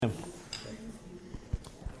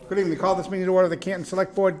Good evening. Call this meeting to order of the Canton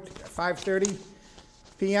Select Board at 5:30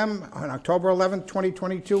 p.m. on October 11th,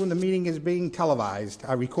 2022, and the meeting is being televised.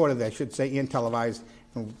 Recorded, I should say, and televised,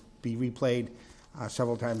 and will be replayed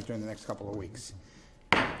several times during the next couple of weeks.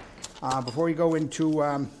 Before we go into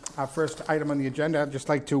our first item on the agenda, I'd just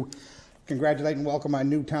like to congratulate and welcome our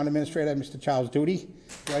new town administrator, Mr. Charles Duty.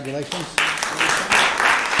 Congratulations.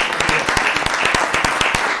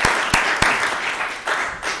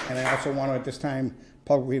 And I also want to, at this time,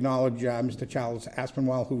 publicly acknowledge Mr. Charles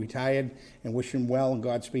Aspinwall, who retired, and wish him well and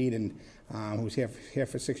Godspeed, and who was here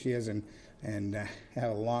for 6 years, and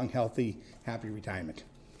have a long, healthy, happy retirement.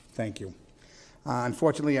 Thank you.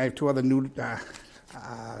 Unfortunately, I have two other new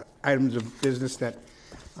items of business that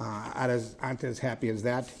aren't as happy as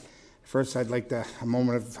that. First, I'd like a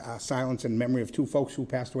moment of silence in memory of two folks who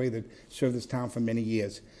passed away that served this town for many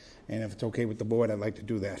years. And if it's okay with the board, I'd like to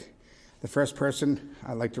do that. The first person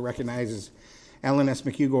I'd like to recognize is Ellen S.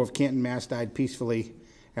 McHugo of Canton, Mass. Died peacefully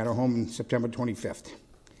at her home on September 25th.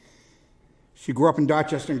 She grew up in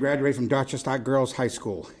Dorchester and graduated from Dorchester Girls High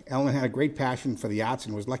School. Ellen had a great passion for the arts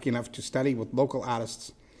and was lucky enough to study with local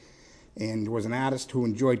artists, and was an artist who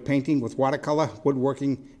enjoyed painting with watercolor,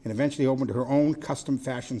 woodworking, and eventually opened her own custom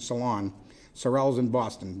fashion salon, Sorrells in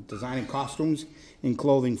Boston, designing costumes and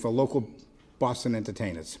clothing for local Boston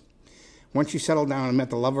entertainers. Once she settled down and met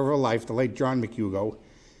the love of her life, the late John McHugo,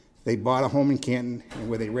 they bought a home in Canton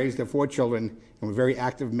where they raised their 4 children and were very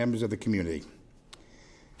active members of the community.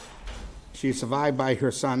 She is survived by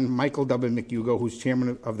her son, Michael W. McHugo, who's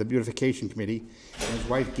chairman of the Beautification Committee, and his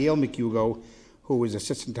wife, Gail McHugo, who is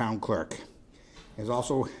assistant town clerk. As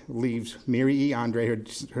also leaves Mary E. Andre,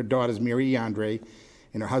 her daughters Mary E. Andre,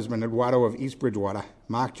 and her husband, Eduardo of East Bridgewater,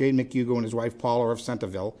 Mark J. McHugo and his wife, Paula of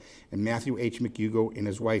Centerville, and Matthew H. McHugo and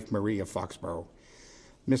his wife, Marie of Foxborough.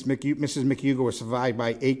 Mrs. McHugo was survived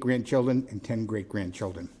by 8 grandchildren and 10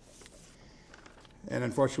 great-grandchildren. And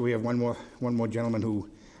unfortunately, we have one more gentleman who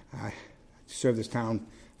served this town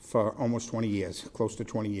for almost 20 years, close to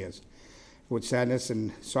 20 years. With sadness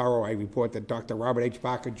and sorrow, I report that Dr. Robert H.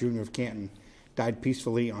 Barker, Jr. of Canton, died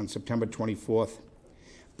peacefully on September 24th.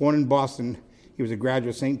 Born in Boston, he was a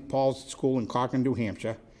graduate of St. Paul's School in Concord, New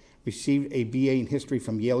Hampshire, received a BA in history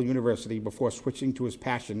from Yale University before switching to his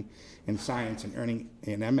passion in science and earning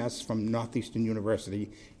an MS from Northeastern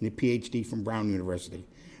University and a PhD from Brown University.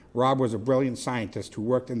 Rob was a brilliant scientist who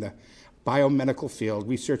worked in the biomedical field,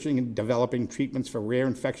 researching and developing treatments for rare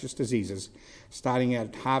infectious diseases, starting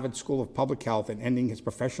at Harvard School of Public Health and ending his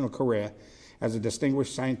professional career as a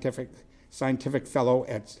distinguished scientific fellow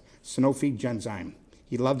at Sanofi Genzyme.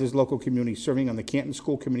 He loved his local community, serving on the Canton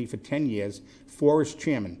School Committee for 10 years, 4 as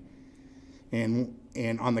chairman,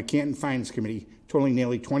 and on the Canton Finance Committee, totaling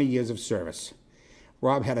nearly 20 years of service.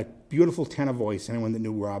 Rob had a beautiful tenor voice, anyone that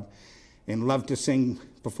knew Rob, and loved to sing,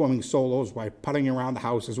 performing solos while putting around the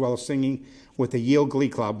house, as well as singing with the Yale Glee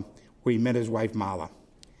Club, where he met his wife, Marla.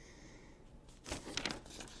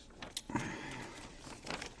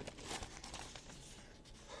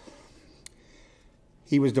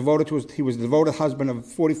 He was the devoted husband of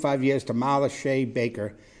 45 years to Marla Shea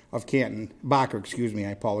Barker,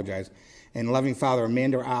 and loving father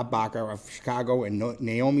Amanda R. Barker of Chicago and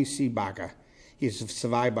Naomi C. Barker. He is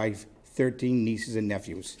survived by 13 nieces and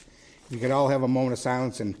nephews. We could all have a moment of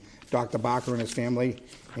silence in Dr. Barker and his family,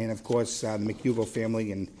 and of course the McHugo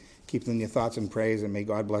family, and keep them in your thoughts and prayers, and may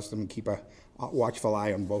God bless them and keep a watchful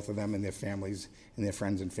eye on both of them and their families and their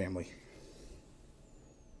friends and family.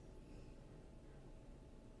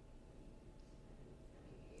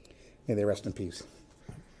 May they rest in peace.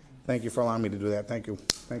 Thank you for allowing me to do that. Thank you.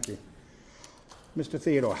 Thank you. Mr.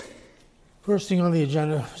 Theodore. First thing on the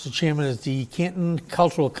agenda, Mr. Chairman, is the Canton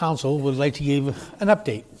Cultural Council would like to give an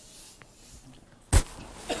update. How's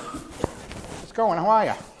it going? How are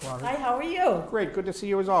you? Hi, how are you? Great. Good to see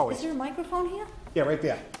you as always. Is there a microphone here? Yeah, right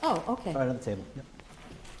there. Oh, okay. Right on the table. Yep.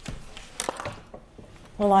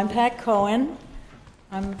 Well, I'm Pat Cohen.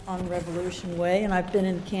 I'm on Revolution Way, and I've been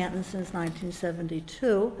in Canton since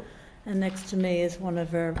 1972. And next to me is one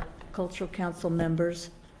of our Cultural Council members,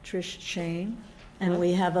 Trish Shane. And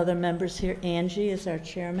we have other members here. Angie is our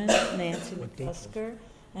chairman, Nancy McCusker,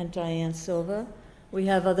 and Diane Silva. We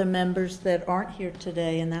have other members that aren't here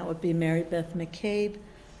today, and that would be Mary Beth McCabe,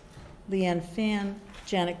 Leanne Fan,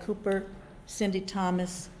 Janet Cooper, Cindy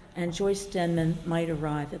Thomas, and Joyce Denman might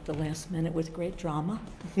arrive at the last minute with great drama.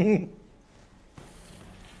 We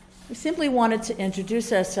simply wanted to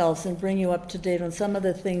introduce ourselves and bring you up to date on some of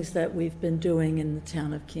the things that we've been doing in the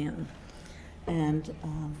town of Canton. And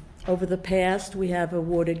over the past, we have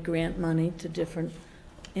awarded grant money to different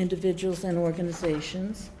individuals and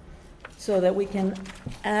organizations so that we can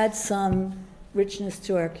add some richness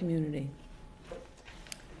to our community.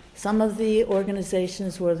 Some of the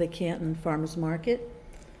organizations were the Canton Farmers Market,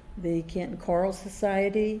 the Canton Choral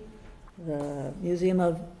Society, the Museum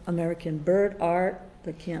of American Bird Art,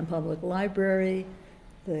 the Canton Public Library,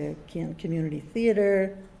 the Canton Community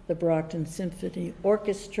Theater, the Brockton Symphony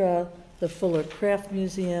Orchestra, the Fuller Craft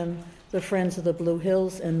Museum, the Friends of the Blue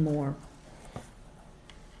Hills, and more.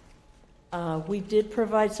 We did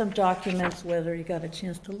provide some documents, whether you got a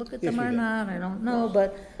chance to look at them or not, I don't know,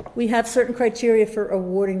 but we have certain criteria for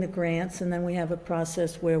awarding the grants, and then we have a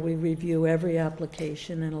process where we review every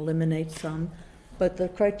application and eliminate some. But the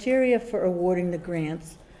criteria for awarding the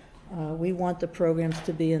grants, we want the programs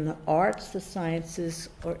to be in the arts, the sciences,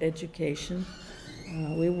 or education.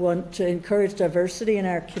 We want to encourage diversity in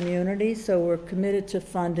our community, so we're committed to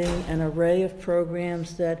funding an array of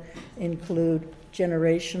programs that include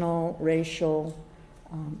generational, racial,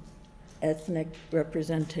 ethnic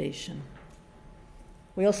representation.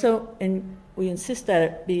 We also we insist that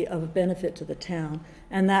it be of benefit to the town,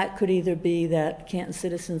 and that could either be that Canton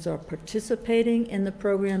citizens are participating in the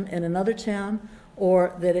program in another town,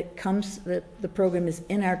 or that that the program is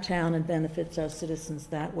in our town and benefits our citizens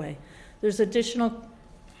that way. There's additional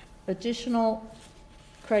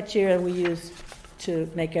criteria we use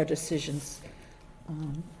to make our decisions.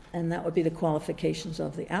 And that would be the qualifications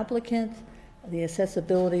of the applicant, the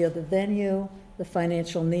accessibility of the venue, the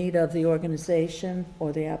financial need of the organization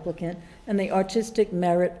or the applicant, and the artistic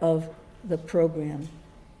merit of the program.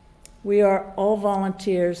 We are all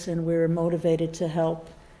volunteers and we're motivated to help,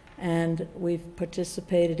 and we've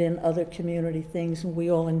participated in other community things, and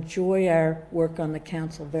we all enjoy our work on the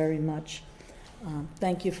council very much.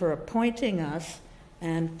 Thank you for appointing us,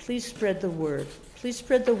 and please spread the word. Please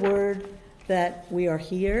spread the word that we are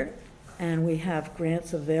here and we have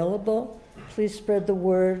grants available. Please spread the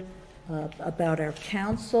word about our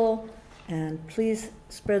council, and please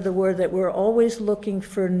spread the word that we're always looking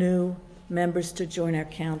for new members to join our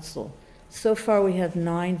council. So far we have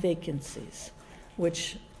 9 vacancies,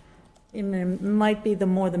 which might be the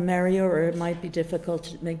more the merrier, or it might be difficult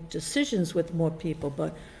to make decisions with more people,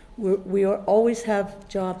 but we always have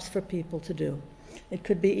jobs for people to do. It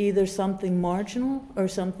could be either something marginal or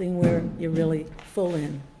something where you're really full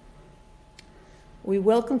in. We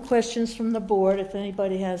welcome questions from the board if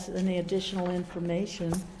anybody has any additional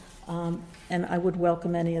information, and I would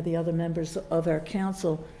welcome any of the other members of our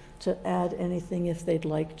council to add anything if they'd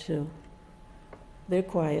like to. They're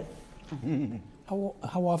quiet. How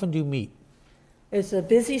often do you meet? It's a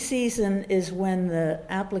busy season is when the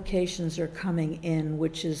applications are coming in,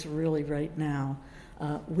 which is really right now.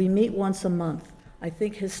 We meet once a month. I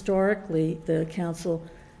think historically the council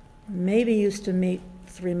maybe used to meet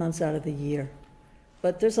 3 months out of the year,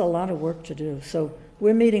 but there's a lot of work to do. So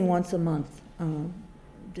we're meeting once a month.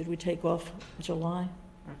 Did we take off July?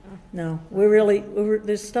 No,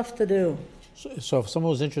 there's stuff to do. So if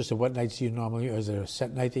someone was interested, what nights do you normally, or is there a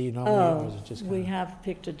set night that you normally, or is it just we have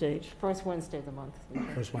picked a date. First Wednesday of the month.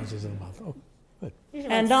 first Wednesdays of the month? Oh, good.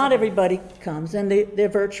 Usually And on not Sunday. everybody comes, and they're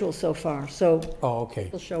virtual so far, so Oh, okay.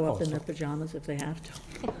 they'll show up Oh, in so- their pajamas if they have to.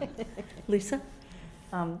 Lisa?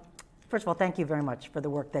 First of all, thank you very much for the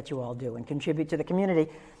work that you all do and contribute to the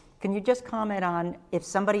community. Can you just comment on if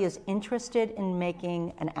somebody is interested in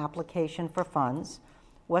making an application for funds,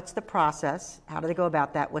 what's the process? How do they go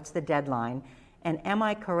about that? What's the deadline? And am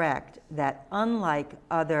I correct that unlike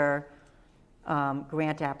other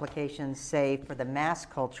grant applications, say for the Mass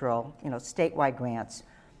Cultural, statewide grants,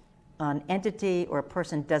 an entity or a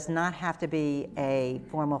person does not have to be a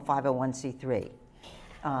formal 501c3.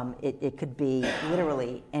 It could be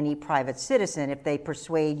literally any private citizen if they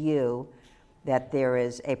persuade you that there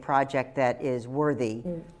is a project that is worthy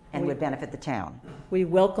and would benefit the town. We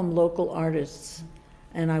welcome local artists,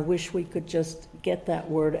 and I wish we could just get that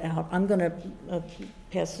word out. I'm going to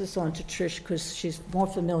pass this on to Trish because she's more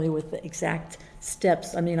familiar with the exact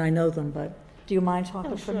steps. I mean, I know them, but do you mind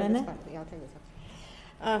talking for a minute? That's fine. Yeah, I'll take this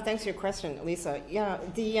up. Thanks for your question, Lisa. Yeah,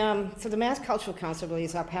 so the Mass Cultural Council really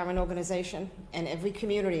is our parent organization, and every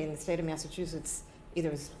community in the state of Massachusetts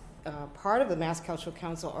either is part of the Mass Cultural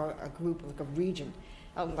Council or a group, like a region,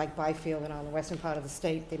 like Byfield and on the western part of the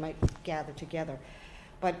state, they might gather together.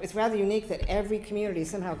 But it's rather unique that every community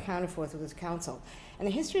is somehow accounted for through this council. And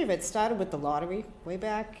the history of it started with the lottery way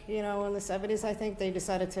back, in the 70s, I think. They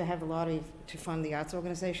decided to have a lottery to fund the arts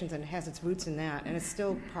organizations, and it has its roots in that, and it's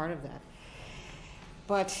still part of that.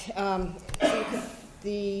 But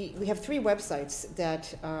we have 3 websites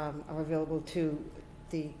that are available to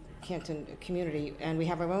the Canton community, and we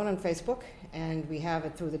have our own on Facebook, and we have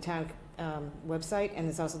it through the town website, and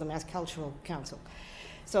there's also the Mass Cultural Council.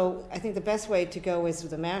 So I think the best way to go is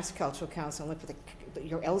with the Mass Cultural Council, look for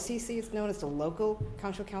your LCC is known as the Local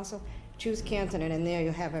Cultural Council. Choose Canton, and in there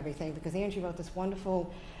you'll have everything, because Angie wrote this wonderful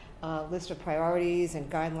list of priorities and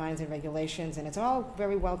guidelines and regulations, and it's all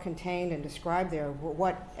very well contained and described there,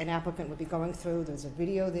 what an applicant would be going through. There's a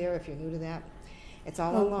video there if you're new to that. It's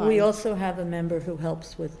all online. We also have a member who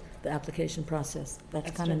helps with the application process.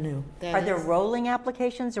 That's kind of true. new. That Are there is rolling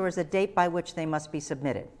applications, or is a date by which they must be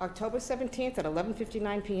submitted? October 17th at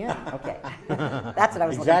 11:59 p.m. Okay, that's what I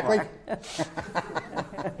was Exactly. looking for.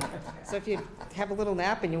 So if you have a little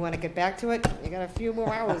nap and you want to get back to it, you got a few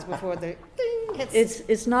more hours before the ding hits.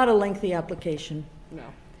 It's not a lengthy application. No,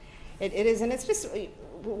 it is, and it's just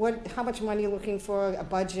how much money you're looking for, a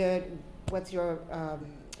budget, what's your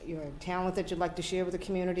talent that you'd like to share with the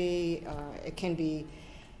community. It can be,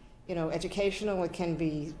 educational. It can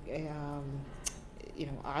be,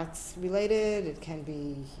 arts related. It can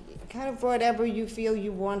be kind of whatever you feel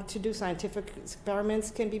you want to do. Scientific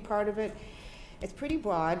experiments can be part of it. It's pretty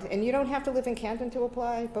broad, and you don't have to live in Canton to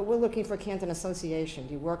apply, but we're looking for Canton Association.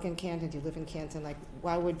 Do you work in Canton? Do you live in Canton? Like,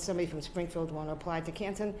 why would somebody from Springfield want to apply to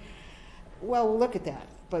Canton? Well, we'll look at that.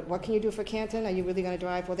 But what can you do for Canton? Are you really going to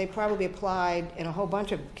drive? Well, they probably applied in a whole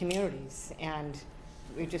bunch of communities, and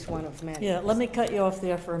we're just one of many. Yeah, let me cut you off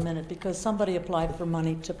there for a minute, because somebody applied for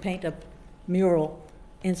money to paint a mural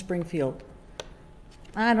in Springfield.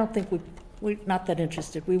 I don't think we're not that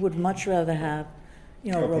interested. We would much rather have,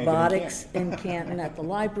 Go paint it in robotics in Canton at the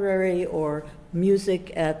library, or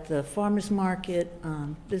music at the farmer's market.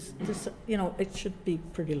 It should be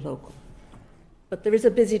pretty local. But there is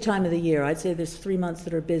a busy time of the year. I'd say there's 3 months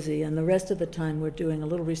that are busy, and the rest of the time we're doing a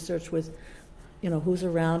little research with, who's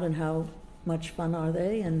around and how much fun are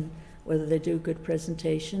they, and whether they do good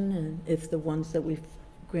presentation, and if the ones that we've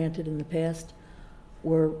granted in the past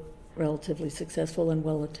were relatively successful and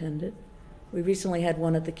well attended. We recently had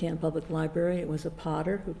one at the Canton Public Library. It was a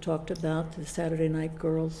potter who talked about the Saturday night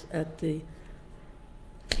girls at the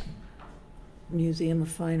Museum of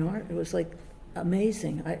Fine Art. It was like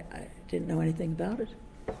amazing. I didn't know anything about it.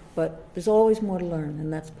 But there's always more to learn,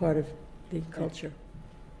 and that's part of the culture.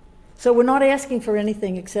 So we're not asking for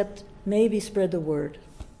anything except maybe spread the word.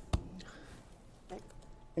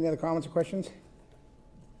 Any other comments or questions?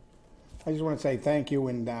 I just want to say thank you,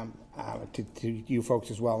 and to you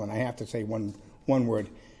folks as well. And I have to say one word.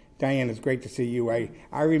 Diane, it's great to see you. I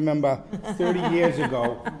remember 30 years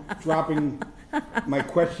ago dropping my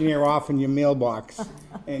questionnaire off in your mailbox,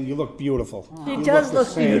 and you look beautiful. She You does the look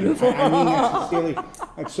same. beautiful. I mean that sincerely.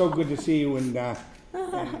 It's so good to see you, and I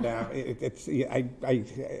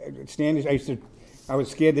was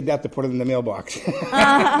scared to death to put it in the mailbox.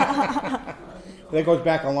 That goes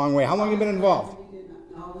back a long way. How long have you been involved?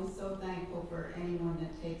 Always so thankful for anyone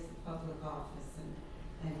that takes the public office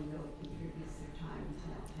and really contributes their time and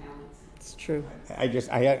talents. It's true.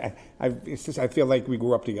 I feel like we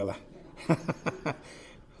grew up together.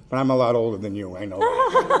 But I'm a lot older than you, I know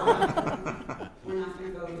that. We're not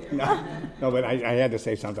going to go there. No, but I had to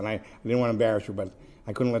say something. I didn't want to embarrass you, but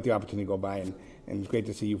I couldn't let the opportunity go by, and it's great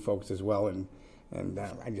to see you folks as well, and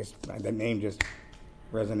that name just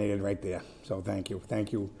resonated right there. So thank you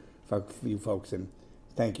for you folks, and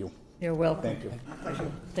thank you. You're welcome. Thank you.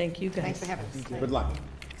 Thank you, guys. Thanks for having us. Good luck.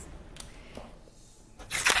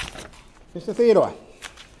 Mr. Theodore.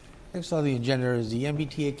 Next on the agenda is the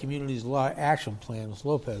MBTA Communities Law Action Plan. Ms.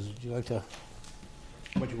 Lopez, would you like to?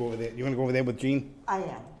 Why don't you go over there? You want to go over there with Jean? I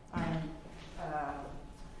am.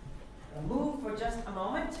 I'll move for just a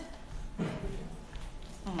moment.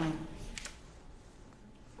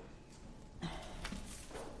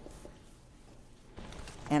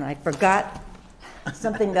 And I forgot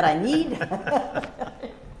something that I need.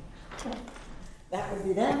 That would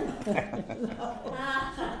be them.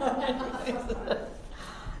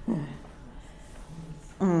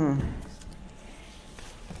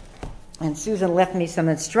 And Susan left me some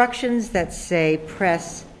instructions that say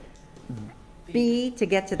press B to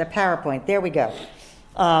get to the PowerPoint. There we go.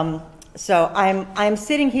 So I'm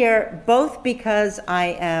sitting here both because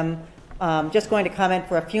I am just going to comment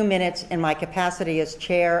for a few minutes in my capacity as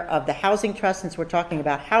chair of the Housing Trust, since we're talking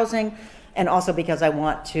about housing, and also because I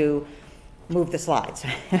want to move the slides,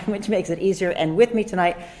 which makes it easier. And with me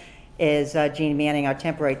tonight is Jean Manning, our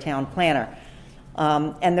temporary town planner.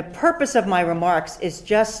 And the purpose of my remarks is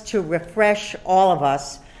just to refresh all of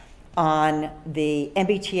us on the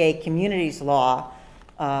MBTA Communities Law,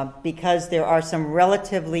 because there are some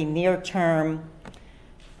relatively near-term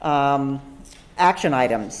action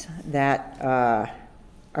items that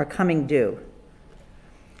are coming due.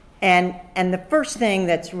 And the first thing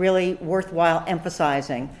that's really worthwhile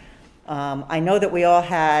emphasizing I know that we all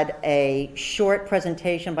had a short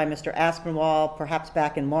presentation by Mr. Aspinwall, perhaps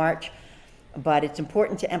back in March, but it's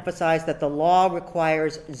important to emphasize that the law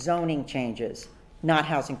requires zoning changes, not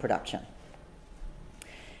housing production.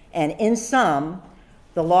 And in sum,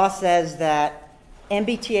 the law says that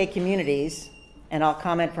MBTA communities, and I'll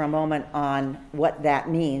comment for a moment on what that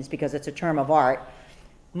means because it's a term of art,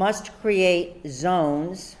 must create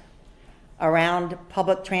zones around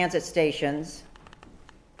public transit stations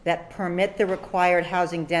that permit the required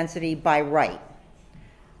housing density by right.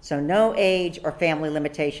 So no age or family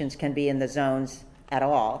limitations can be in the zones at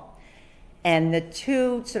all. And the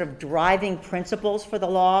two sort of driving principles for the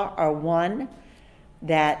law are, one,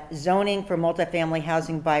 that zoning for multifamily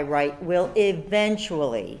housing by right will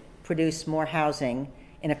eventually produce more housing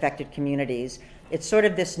in affected communities. It's sort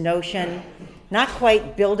of this notion, not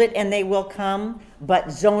quite build it and they will come,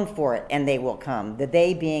 but zone for it and they will come, the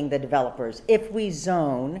they being the developers. If we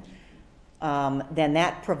zone, then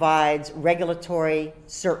that provides regulatory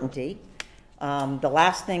certainty. The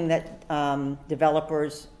last thing that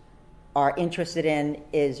developers are interested in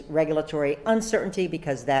is regulatory uncertainty,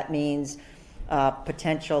 because that means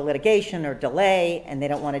potential litigation or delay, and they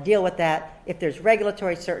don't want to deal with that. If there's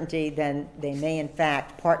regulatory certainty, then they may in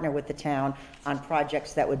fact partner with the town on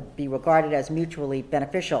projects that would be regarded as mutually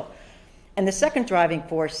beneficial. And the second driving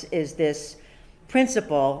force is this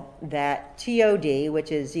principle that TOD,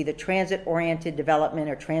 which is either transit-oriented development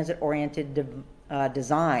or transit-oriented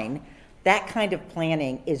design, that kind of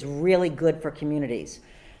planning is really good for communities.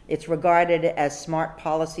 It's regarded as smart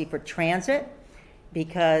policy for transit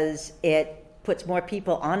because it puts more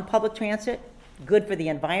people on public transit, good for the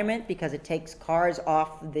environment because it takes cars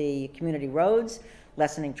off the community roads,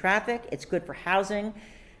 lessening traffic. It's good for housing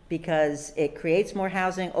because it creates more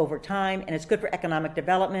housing over time, and it's good for economic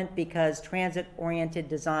development because transit-oriented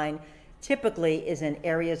design typically is in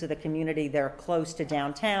areas of the community that are close to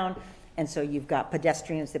downtown, and so you've got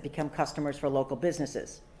pedestrians that become customers for local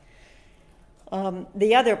businesses.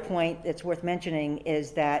 The other point that's worth mentioning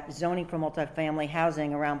is that zoning for multifamily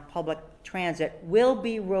housing around public transit will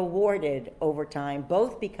be rewarded over time,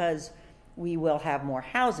 both because we will have more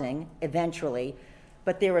housing eventually,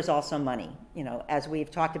 but there is also money. You know, as we've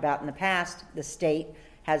talked about in the past, the state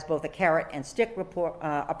has both a carrot and stick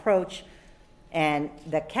approach, and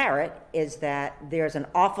the carrot is that there's an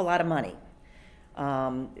awful lot of money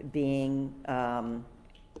being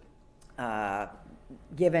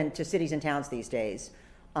given to cities and towns these days,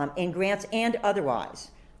 in grants and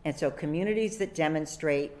otherwise. And so communities that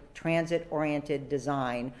demonstrate transit-oriented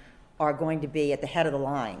design are going to be at the head of the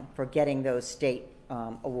line for getting those state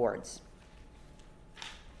awards.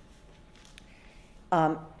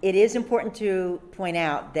 It is important to point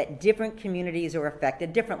out that different communities are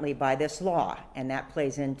affected differently by this law, and that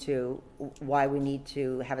plays into why we need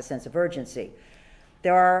to have a sense of urgency.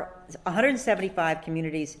 There are 175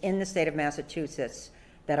 communities in the state of Massachusetts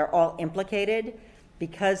that are all implicated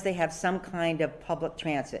because they have some kind of public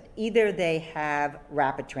transit. Either they have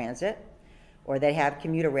rapid transit, or they have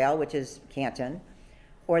commuter rail, which is Canton,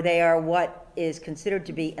 or they are what is considered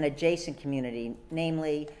to be an adjacent community,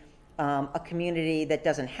 namely a community that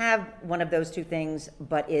doesn't have one of those two things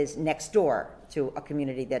but is next door to a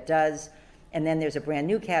community that does. And then there's a brand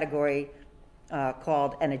new category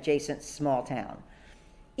called an adjacent small town.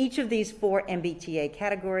 Each of these four MBTA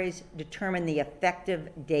categories determine the effective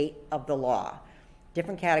date of the law.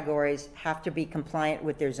 Different categories have to be compliant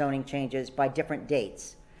with their zoning changes by different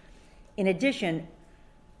dates. In addition,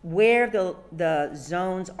 where the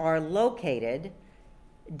zones are located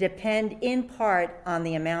depend in part on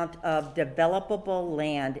the amount of developable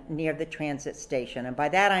land near the transit station. And by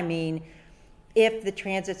that I mean, if the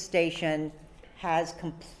transit station has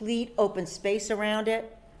complete open space around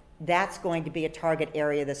it, that's going to be a target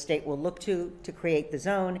area the state will look to create the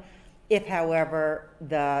zone. If, however,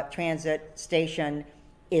 the transit station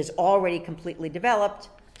is already completely developed,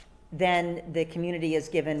 then the community is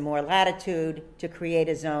given more latitude to create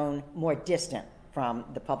a zone more distant from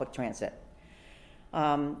the public transit.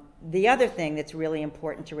 The other thing that's really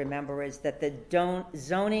important to remember is that the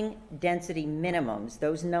zoning density minimums,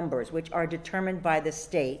 those numbers, which are determined by the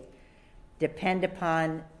state, depend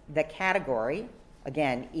upon the category,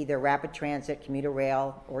 again, either rapid transit, commuter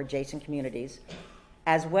rail, or adjacent communities,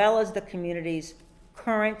 as well as the community's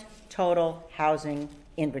current total housing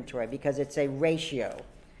inventory, because it's a ratio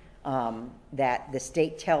that the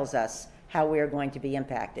state tells us how we are going to be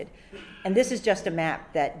impacted. And this is just a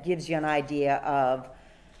map that gives you an idea of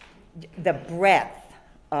the breadth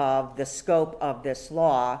of the scope of this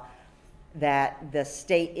law that the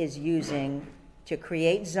state is using to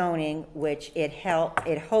create zoning, which it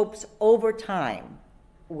hopes over time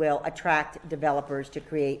will attract developers to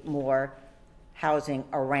create more housing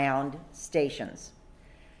around stations.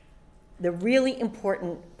 The really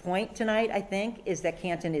important point tonight, I think, is that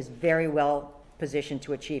Canton is very well positioned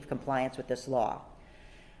to achieve compliance with this law.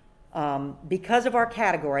 Because of our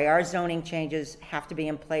category, our zoning changes have to be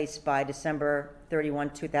in place by December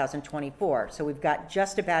 31, 2024. So we've got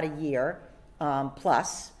just about a year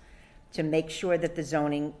plus to make sure that the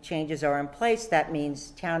zoning changes are in place. That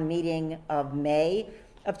means town meeting of May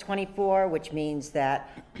of 24, which means that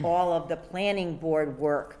all of the planning board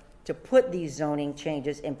work to put these zoning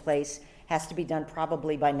changes in place has to be done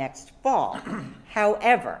probably by next fall.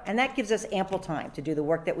 However, and that gives us ample time to do the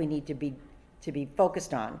work that we need to be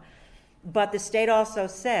focused on. But the state also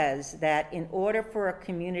says that in order for a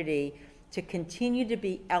community to continue to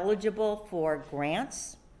be eligible for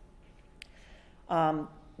grants,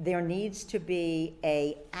 there needs to be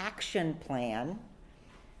an action plan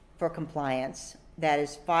for compliance that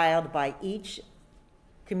is filed by each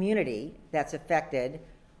community that's affected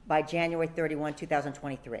by January 31,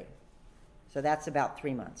 2023. So that's about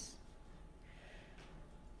 3 months.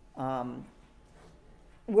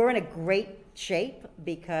 We're in a great shape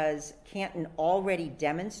because Canton already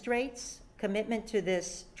demonstrates commitment to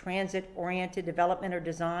this transit-oriented development or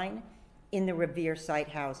design in the Revere site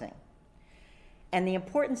housing. And the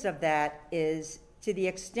importance of that is to the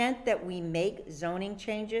extent that we make zoning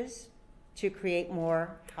changes to create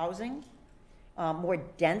more housing, more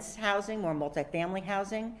dense housing, more multifamily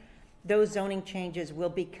housing, those zoning changes will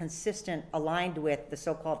be consistent, aligned with the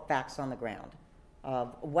so-called facts on the ground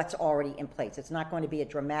of what's already in place. It's not going to be a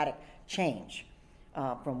dramatic change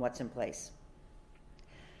from what's in place.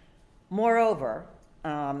 Moreover,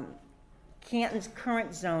 Canton's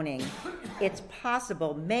current zoning, it's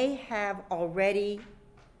possible, may have already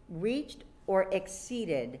reached or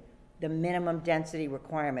exceeded the minimum density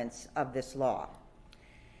requirements of this law.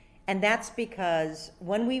 And that's because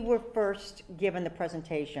when we were first given the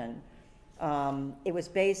presentation, it was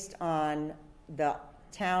based on the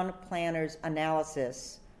town planner's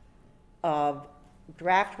analysis of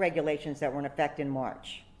draft regulations that were in effect in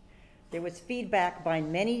March. There was feedback by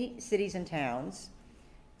many cities and towns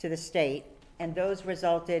to the state, and those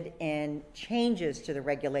resulted in changes to the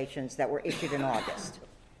regulations that were issued in August.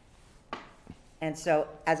 And so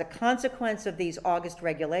as a consequence of these August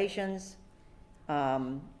regulations,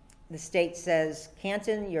 the state says,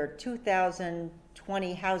 Canton, your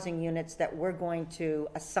 2,020 housing units that we're going to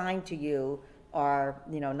assign to you are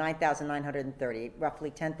 9,930, roughly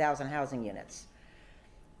 10,000 housing units.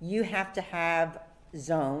 You have to have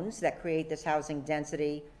zones that create this housing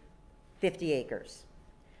density, 50 acres.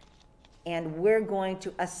 And we're going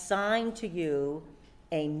to assign to you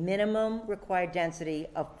a minimum required density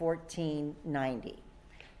of 1,490.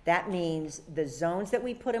 That means the zones that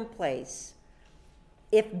we put in place,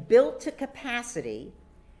 if built to capacity,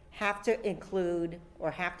 have to include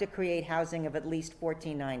or have to create housing of at least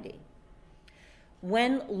 1,490.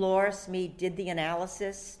 When Laura Smead did the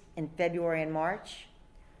analysis in February and March,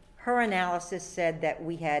 her analysis said that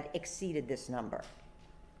we had exceeded this number.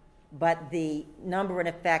 But the number in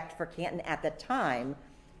effect for Canton at the time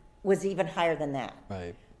was even higher than that.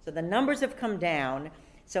 Right. So the numbers have come down.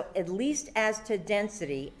 So at least as to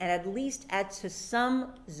density and at least as to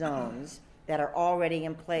some zones that are already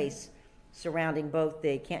in place surrounding both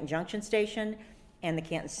the Canton Junction Station and the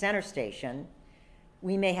Canton Center Station,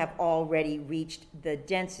 we may have already reached the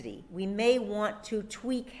density. We may want to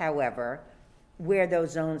tweak, however, where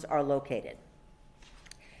those zones are located.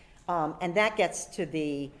 And that gets to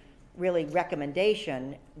the really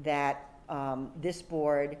recommendation that this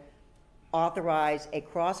board authorize a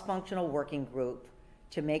cross-functional working group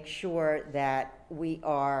to make sure that we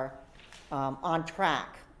are on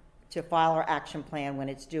track to file our action plan when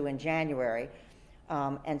it's due in January.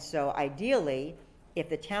 And so ideally, if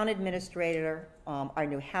the town administrator, our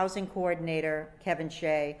new housing coordinator, Kevin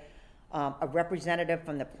Shea, a representative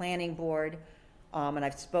from the planning board, and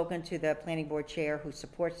I've spoken to the planning board chair who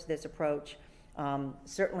supports this approach,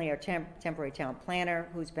 certainly our temporary town planner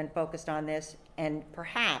who's been focused on this, and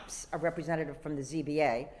perhaps a representative from the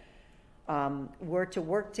ZBA, were to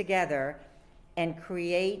work together and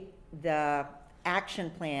create the action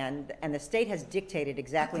plan, and the state has dictated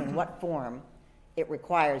exactly in what form it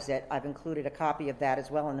requires it. I've included a copy of that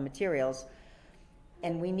as well in the materials.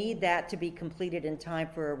 And we need that to be completed in time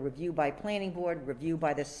for a review by planning board, review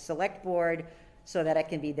by the select board, so that it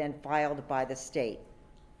can be then filed by the state.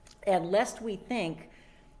 And lest we think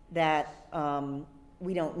that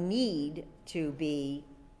we don't need to be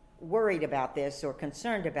worried about this or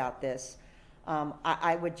concerned about this,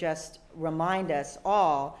 I would just remind us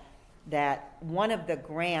all that one of the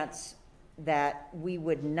grants that we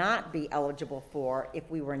would not be eligible for if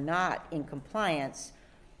we were not in compliance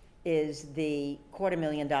is the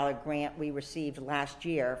 $250,000 grant we received last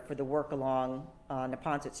year for the work along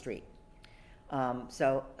Neponset Street.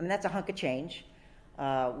 So, I mean, that's a hunk of change,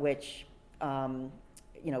 which,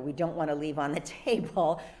 we don't want to leave on the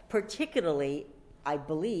table, particularly, I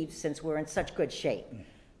believe, since we're in such good shape.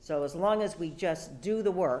 So as long as we just do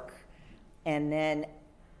the work, and then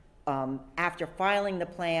after filing the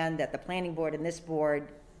plan that the planning board and this board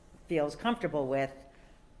feels comfortable with,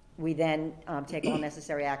 we then take all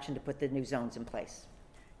necessary action to put the new zones in place.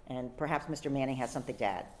 And perhaps Mr. Manning has something to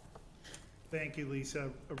add. Thank you, Lisa.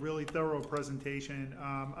 A really thorough presentation.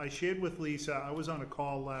 I shared with Lisa, I was on a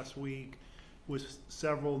call last week with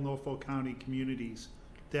several Norfolk County communities,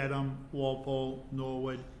 Dedham, Walpole,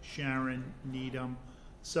 Norwood, Sharon, Needham,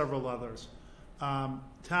 several others.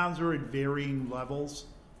 Towns are at varying levels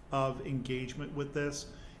of engagement with this.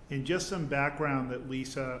 And just some background that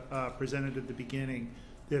Lisa presented at the beginning,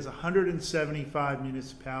 there's 175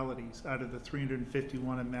 municipalities out of the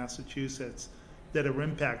 351 in Massachusetts that are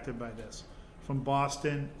impacted by this. From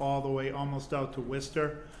Boston all the way almost out to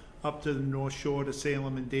Worcester, up to the North Shore to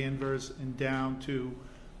Salem and Danvers, and down to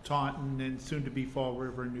Taunton and soon to be Fall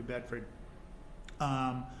River and New Bedford.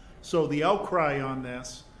 So the outcry on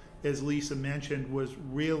this, as Lisa mentioned, was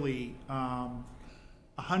really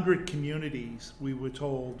 100 communities, we were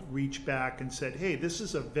told, reached back and said, hey, this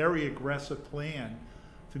is a very aggressive plan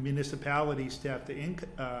for municipalities to have to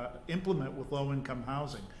implement with low-income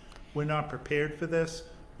housing. We're not prepared for this.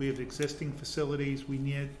 We have existing facilities. We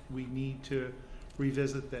need to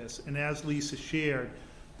revisit this. And as Lisa shared,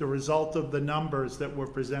 the result of the numbers that were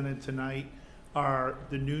presented tonight are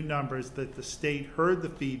the new numbers that the state heard the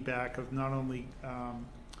feedback of not only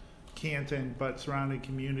Canton but surrounding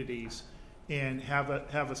communities, and have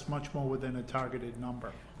us much more within a targeted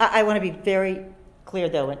number. I want to be very clear,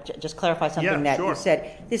 though, and just clarify something that sure. you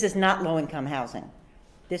said. This is not low-income housing.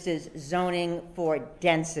 This is zoning for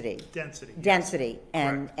density. Density.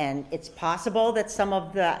 And it's possible that some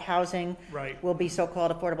of the housing Right. will be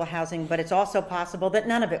so-called affordable housing, but it's also possible that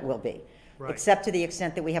none of it will be, Right. except to the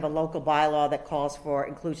extent that we have a local bylaw that calls for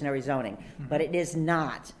inclusionary zoning. Mm-hmm. But it is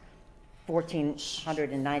not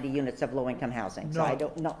 1,490 units of low-income housing. So No. I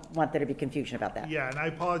don't want there to be confusion about that. Yeah, and I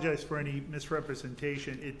apologize for any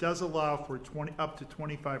misrepresentation. It does allow for up to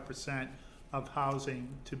 25% of housing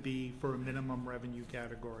to be for a minimum revenue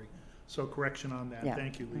category. So correction on that. Yeah.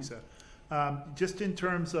 Thank you, Lisa. Just in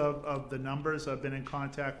terms of the numbers, I've been in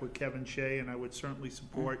contact with Kevin Shea, and I would certainly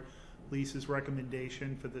support Lisa's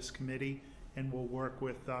recommendation for this committee, and we'll work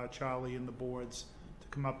with Charlie and the boards to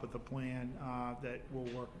come up with a plan that will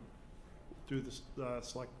work through the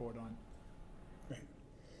select board on.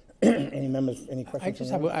 Any members, any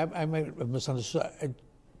questions? I might have misunderstood.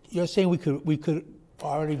 You're saying we could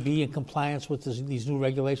already be in compliance with these new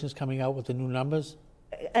regulations coming out with the new numbers?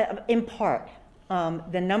 In part.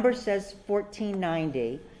 The number says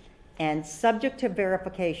 1,490, and subject to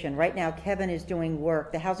verification, right now Kevin is doing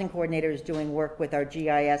work, the housing coordinator is doing work with our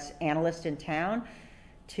GIS analyst in town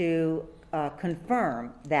to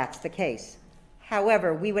confirm that's the case.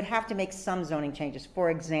 However, we would have to make some zoning changes. For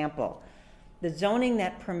example, the zoning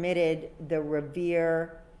that permitted the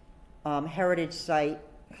Revere Heritage Site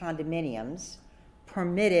condominiums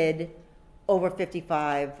permitted over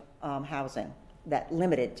 55 housing, that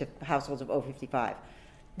limited to households of over 55.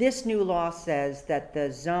 This new law says that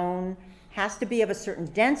the zone has to be of a certain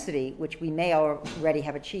density, which we may already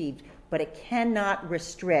have achieved, but it cannot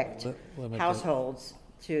restrict households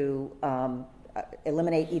to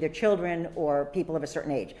eliminate either children or people of a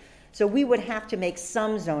certain age. So we would have to make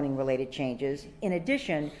some zoning related changes. In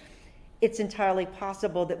addition, it's entirely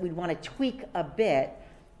possible that we'd want to tweak a bit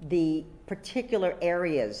the particular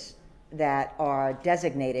areas that are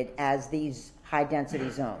designated as these high density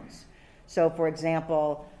zones. So for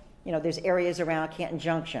example, there's areas around Canton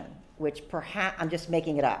Junction, which perhaps, I'm just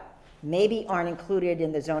making it up, maybe aren't included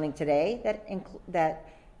in the zoning today that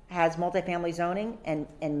has multifamily zoning, and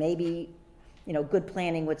maybe, good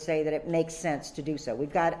planning would say that it makes sense to do so.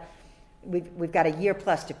 We've got a year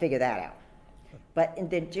plus to figure that out. But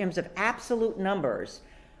in terms of absolute numbers,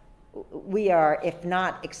 we are, if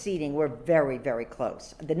not exceeding, we're very, very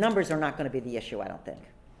close. The numbers are not going to be the issue, I don't think.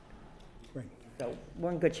 Great, So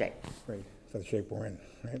we're in good shape. great, for the shape we're in,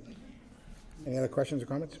 right? Any other questions or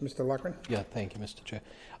comments? Mr. Lochran? Yeah, thank you, Mr. Chair.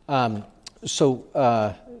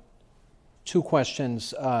 Two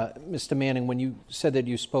questions. Mr. Manning, when you said that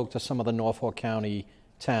you spoke to some of the Norfolk County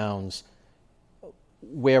towns,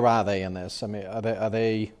 where are they in this? I mean, are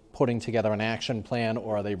they putting together an action plan,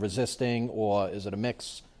 or are they resisting, or is it a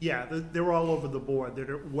mix? Yeah, they're all over the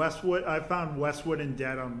board. Westwood, I found Westwood and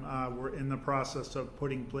Dedham were in the process of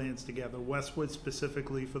putting plans together. Westwood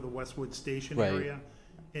specifically for the Westwood Station Right. area,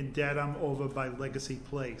 and Dedham over by Legacy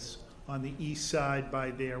Place on the east side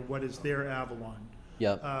by there, what is their Avalon.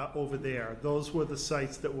 Yep. Over there. Those were the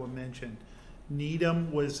sites that were mentioned.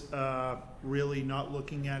 Needham was really not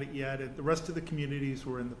looking at it yet. And the rest of the communities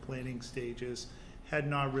were in the planning stages, had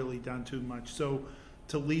not really done too much. So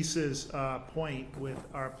to Lisa's point, with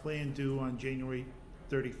our plan due on January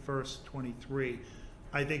 31st, 23,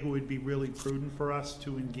 I think it would be really prudent for us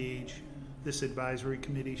to engage this advisory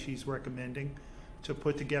committee she's recommending to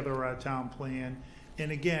put together our town plan.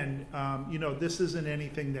 And again, this isn't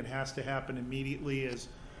anything that has to happen immediately.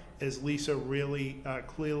 As Lisa really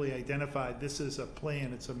clearly identified, this is a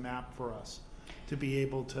plan, it's a map for us to be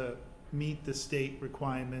able to meet the state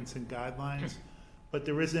requirements and guidelines. But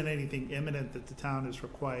there isn't anything imminent that the town is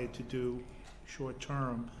required to do short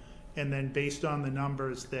term. And then based on the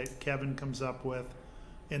numbers that Kevin comes up with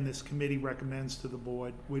and this committee recommends to the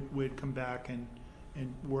board, we'd come back and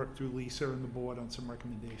work through Lisa and the board on some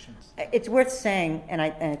recommendations. It's worth saying, and I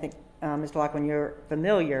think, Mr. Lockwood, you're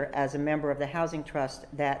familiar as a member of the Housing Trust,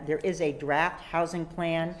 that there is a draft housing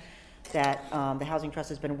plan that the Housing Trust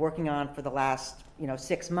has been working on for the last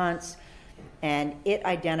 6 months, and it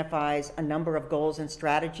identifies a number of goals and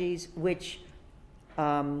strategies which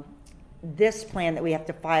this plan that we have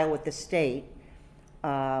to file with the state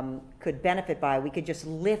could benefit by. We could just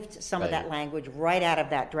lift some of that language right out of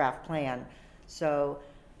that draft plan. So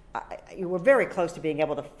we're very close to being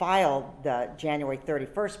able to file the January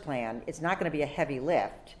 31st plan. It's not going to be a heavy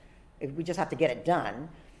lift. We just have to get it done.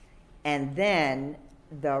 And then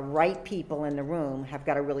the right people in the room have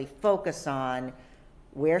got to really focus on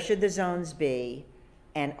where should the zones be,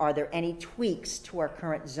 and are there any tweaks to our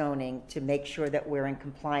current zoning to make sure that we're in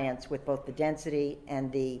compliance with both the density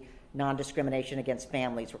and the non-discrimination against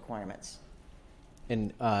families requirements.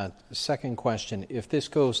 And second question, if this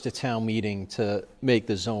goes to town meeting to make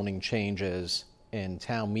the zoning changes and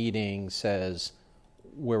town meeting says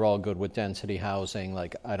we're all good with density housing,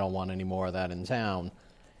 like I don't want any more of that in town,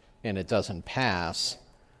 and it doesn't pass,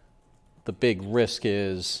 the big risk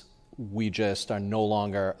is we just are no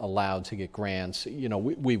longer allowed to get grants.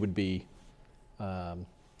 We would be, I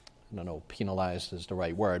don't know, penalized is the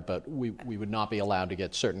right word, but we would not be allowed to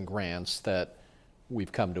get certain grants that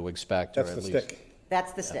we've come to expect. That's or at the least, stick.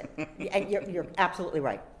 That's the stick. And you're absolutely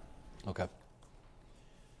right. Okay.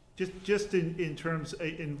 Just in terms,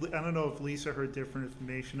 I don't know if Lisa heard different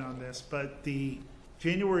information on this, but the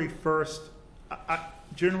January 1st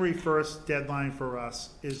deadline for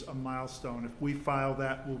us is a milestone. If we file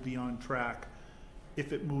that, we'll be on track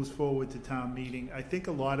if it moves forward to town meeting. I think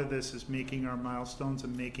a lot of this is making our milestones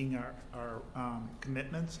and making our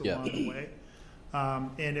commitments along the way.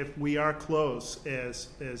 And if we are close, as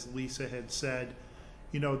Lisa had said,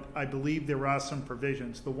 I believe there are some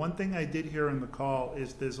provisions. The one thing I did hear in the call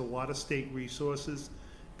is there's a lot of state resources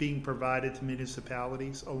being provided to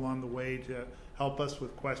municipalities along the way to help us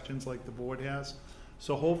with questions like the board has.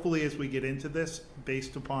 So hopefully as we get into this,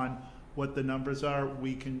 based upon what the numbers are,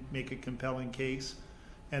 we can make a compelling case,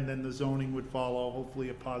 and then the zoning would follow, hopefully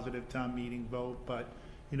a positive town meeting vote. But,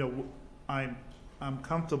 I'm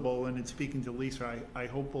comfortable, and in speaking to Lisa, I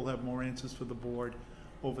hope we'll have more answers for the board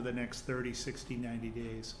over the next 30, 60, 90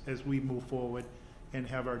 days as we move forward and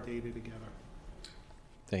have our data together.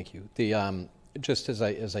 Thank you. The just as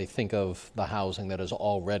I think of the housing that is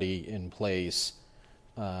already in place,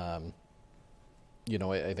 I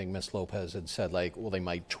think Ms. Lopez had said, they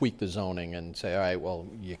might tweak the zoning and say, all right, well,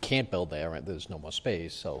 you can't build there, and there's no more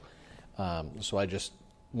space. So I just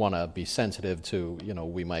want to be sensitive to,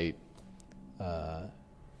 we might,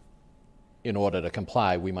 in order to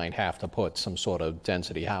comply, we might have to put some sort of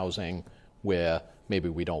density housing where maybe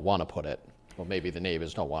we don't want to put it, or maybe the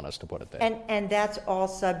neighbors don't want us to put it there. And that's all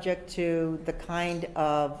subject to the kind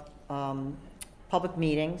of public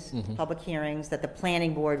meetings, public hearings that the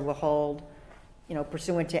planning board will hold,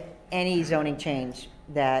 pursuant to any zoning change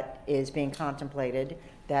that is being contemplated,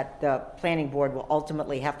 that the planning board will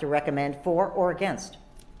ultimately have to recommend for or against.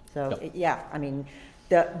 So,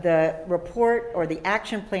 the report or the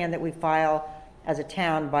action plan that we file as a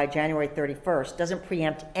town by January 31st doesn't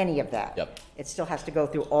preempt any of that. Yep. It still has to go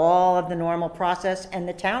through all of the normal process, and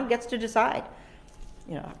the town gets to decide,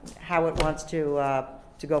 how it wants to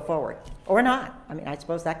go forward or not. I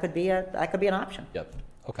suppose that could be an option. Yep.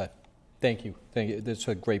 Okay. Thank you. Thank you. That's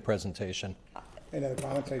a great presentation. Any other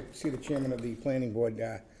comments? I see the chairman of the planning board,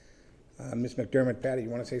 Ms. McDermott. Patty, you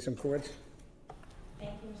want to say some words?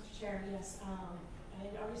 Thank you, Mr. Chair. Yes. I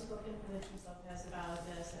had already spoken with Ms. Lopez about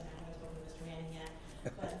this, and I haven't spoken with Mr. Manning yet.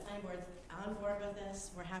 But the planning board's on board with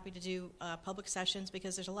this. We're happy to do public sessions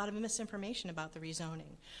because there's a lot of misinformation about the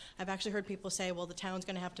rezoning. I've actually heard people say, well, the town's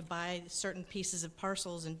going to have to buy certain pieces of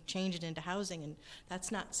parcels and change it into housing, and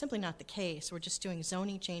that's simply not the case. We're just doing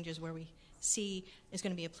zoning changes where we see is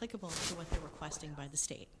going to be applicable to what they're requesting by the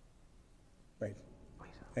state. Great.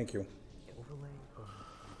 Thank you.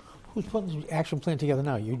 Who's putting the action plan together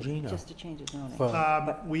now, Eugene? Or? Just to change the zoning. For-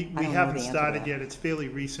 But We I don't know haven't the answer to started that. yet. It's fairly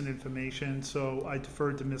recent information, so I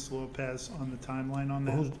deferred to Ms. Lopez on the timeline on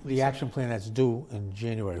that. Who's the Lisa? action plan that's due in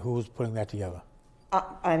January? Who's putting that together?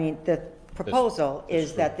 I mean, the proposal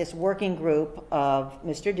is that this working group of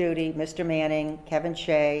Mr. Duty, Mr. Manning, Kevin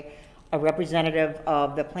Shea, a representative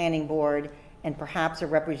of the planning board, and perhaps a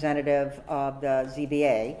representative of the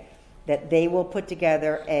ZBA, that they will put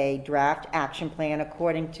together a draft action plan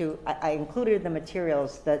according to, I included in the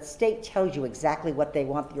materials, the state tells you exactly what they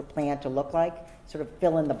want your plan to look like, sort of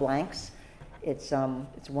fill in the blanks. It's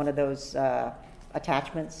one of those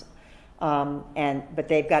attachments. But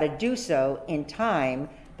they've got to do so in time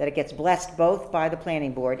that it gets blessed both by the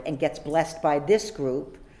planning board and gets blessed by this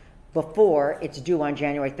group before it's due on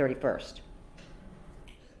January 31st.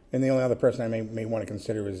 And the only other person I may want to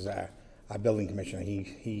consider is our building commissioner.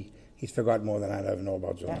 He's forgotten more than I'd ever know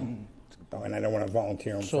about zoning. So, and I don't want to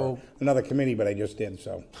volunteer him So- for another committee, but I just did,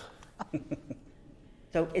 so.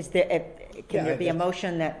 So is there, can there be a Yeah.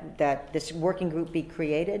 motion that this working group be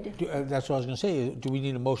created? That's what I was going to say. Do we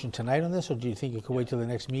need a motion tonight on this, or do you think it could wait till the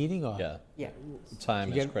next meeting? Or? Yeah, Yeah.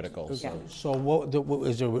 time To is get- critical. Yeah. So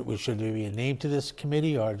should there be a name to this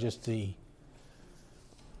committee, or just the?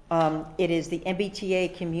 It is the MBTA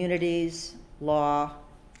Communities Law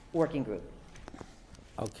Working Group.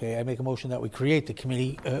 Okay, I make a motion that we create the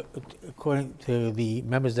committee according to the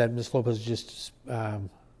members that Ms. Lopez just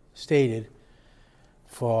stated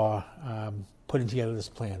for putting together this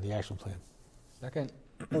plan, the action plan. Second.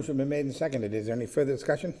 Motion been made and seconded. Is there any further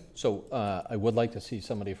discussion? So I would like to see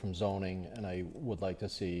somebody from zoning, and I would like to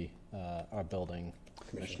see our building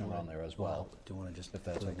commissioner on there as well. Do you want to just If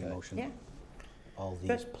that's put in the okay. motion? Yeah. All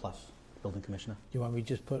Good. these plus building commissioner? You want me to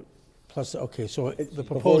just put plus? Okay, so the Before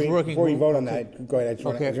proposed we- working Before you group- vote on that, go ahead. I just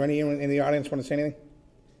wanna- Okay. Is there anyone in the audience want to say anything?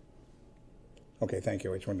 Okay, thank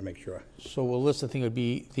you. I just wanted to make sure. So we'll list the thing. Would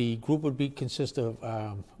be the group would be consist of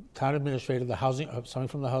town administrator, the housing, somebody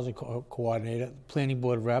from the housing coordinator, planning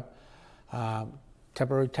board rep,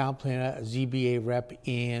 temporary town planner, ZBA rep,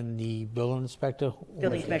 and the building inspector.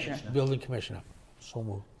 Building commissioner. Building commissioner. So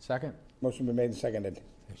moved. Second. Motion been made and seconded.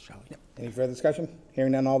 Thanks, Charlie. Any further discussion?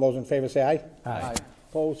 Hearing none, all those in favor say aye. Aye.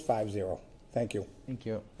 Opposed, 5-0. Thank you. Thank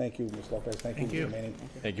you. Thank you, Ms. Lopez. Thank you, Thank you. Mr. Manning.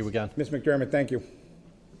 Thank you again. Ms. McDermott, thank you.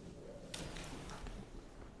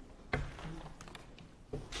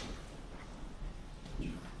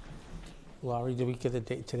 Laurie, did we get the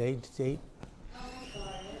date today? Date?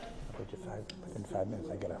 Within 5 minutes,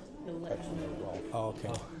 I gotta. Oh, okay.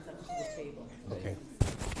 Okay.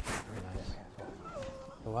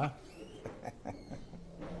 The what?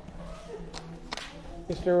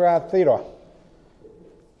 Mr. Theodore.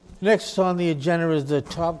 Next on the agenda is the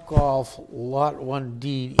Top Golf Lot 1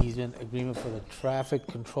 deed easement agreement for the traffic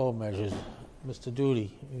control measures. Mr.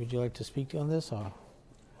 Duty, would you like to speak on this, or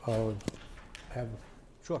have?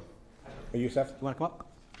 Sure. Are you, Seth? You want to come up?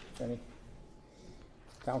 Any?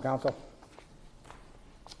 Town council?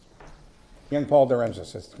 Young Paul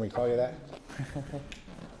Dorenzis, can we call you that?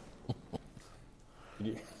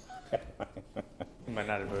 You- You might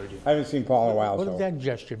not have heard you. I haven't seen Paul in a while, What so. does that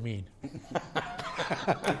gesture mean? You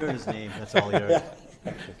heard his name, that's all you heard.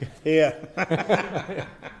 Yeah.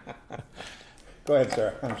 Go ahead,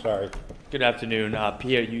 sir. I'm sorry. Good afternoon,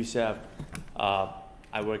 Pierre Youssef.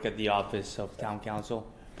 I work at the office of Town Council,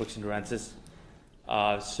 Brooks and Durensis.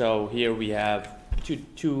 So here we have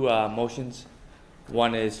two motions.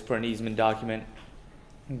 One is for an easement document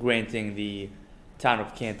granting the town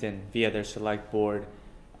of Canton via their select board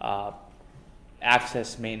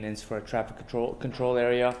access maintenance for a traffic control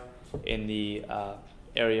area in the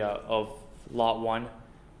area of Lot 1,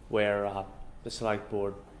 where the select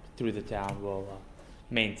board through the town will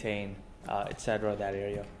maintain, etc., that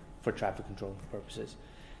area for traffic control purposes.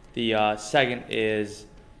 The second is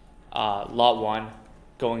Lot 1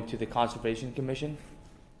 going to the Conservation Commission.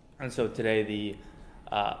 And so today the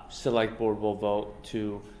select board will vote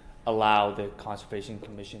to allow the Conservation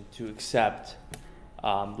Commission to accept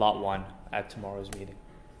Lot 1 at tomorrow's meeting.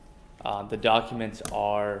 The documents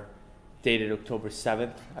are dated October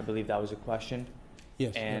 7th. I believe that was a question.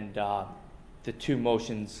 Yes. And the two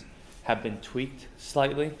motions have been tweaked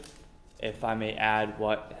slightly. If I may add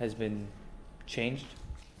what has been changed.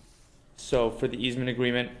 So for the easement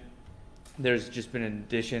agreement, there's just been an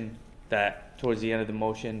addition that towards the end of the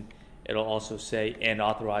motion, it'll also say, and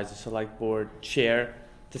authorize the select board chair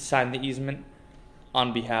to sign the easement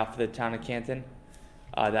on behalf of the town of Canton.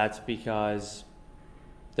 That's because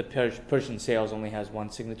the purchase and sales only has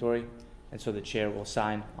one signatory, and so the chair will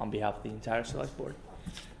sign on behalf of the entire select board.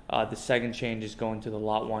 The second change is going to the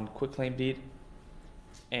Lot 1 quitclaim deed,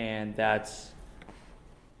 and that's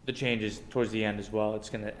the changes towards the end as well. It's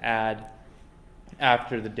going to add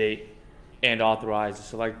after the date and authorize the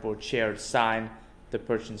select board chair to sign the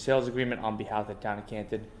purchase and sales agreement on behalf of the town of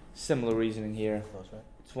Canton. Similar reasoning here.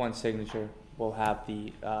 It's one signature. We'll have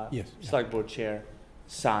the select board chair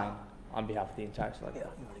sign on behalf of the entire select board.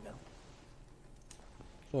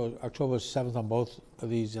 So October 7th on both of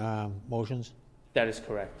these motions? That is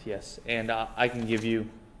correct, yes. And I can give you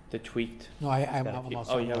the tweaked. No, I'm stuff. all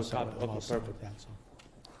set. Oh, you have I'm a all set copy? with- I'm Okay, all set with perfect. that, so.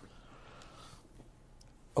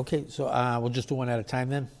 Okay, so we'll just do one at a time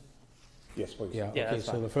then? Yes, please. Yeah, Yeah, okay, that's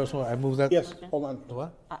so fine. the first one, I move that. Yes, hold on.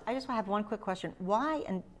 What? I just have one quick question. Why,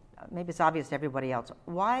 and maybe it's obvious to everybody else,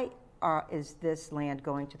 why is this land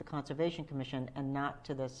going to the Conservation Commission and not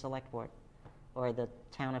to the Select Board or the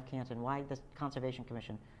Town of Canton? Why the Conservation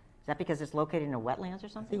Commission? Is that because it's located in a wetlands or I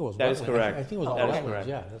think something? it was That is wetlands. correct. I think it was all That is wetlands, correct.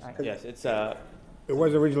 yeah. that's- Right. Yes, it's It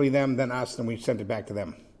was originally them, then us, then we sent it back to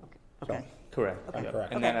them. Okay. correct. Okay. Yeah.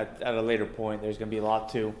 Correct. And then at a later point, there's going to be Lot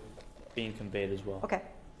 2 being conveyed as well. Okay.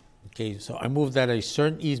 Okay, so I move that a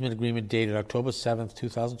certain easement agreement dated October 7th,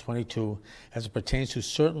 2022, as it pertains to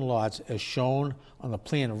certain lots as shown on the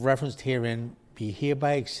plan referenced herein, be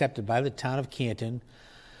hereby accepted by the town of Canton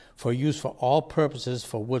for use for all purposes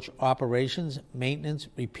for which operations, maintenance,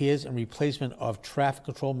 repairs, and replacement of traffic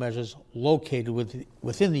control measures located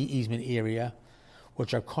within the easement area,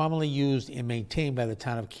 which are commonly used and maintained by the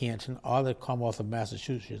town of Canton or the Commonwealth of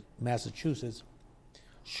Massachusetts,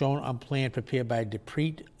 shown on plan prepared by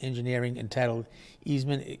Deprete Engineering entitled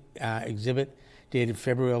Easement Exhibit dated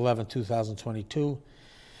February 11, 2022,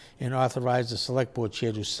 and authorize the Select Board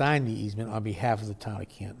Chair to sign the easement on behalf of the town of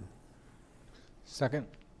Canton. Second?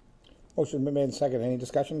 Motion been made and seconded. Any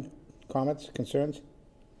discussion, comments, concerns?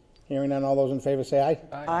 Hearing none, all those in favor say aye.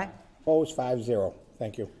 Aye. Opposed, 5-0.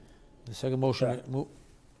 Thank you. The second motion,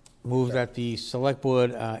 move that the Select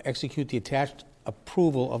Board execute the attached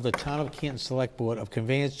approval of the Town of Canton Select Board of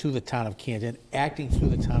conveyance to the Town of Canton, acting through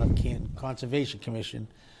the Town of Canton Conservation Commission,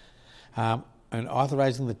 and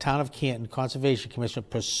authorizing the Town of Canton Conservation Commission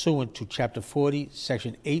pursuant to Chapter 40,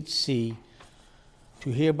 Section 8C, to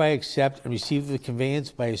hereby accept and receive the conveyance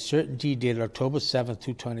by a certain deed dated October 7th,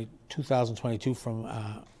 2022 from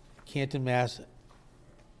Canton, Mass.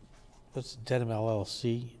 What's Dedham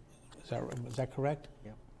LLC? Is that correct?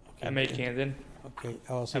 Yep. Okay. M.A. Canton, Okay,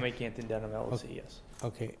 LLC. M.A. Canton Denham LLC, yes.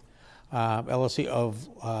 Okay. LLC of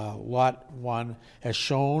Lot 1, as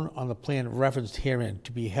shown on the plan referenced herein,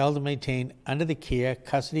 to be held and maintained under the care,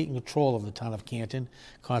 custody, and control of the Town of Canton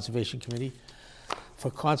Conservation Committee for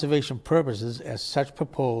conservation purposes as such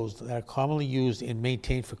proposed that are commonly used and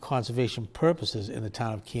maintained for conservation purposes in the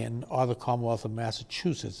Town of Canton or the Commonwealth of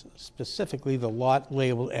Massachusetts, specifically the lot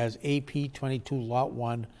labeled as AP 22 Lot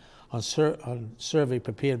 1 on survey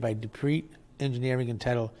prepared by Deprete Engineering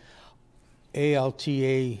entitled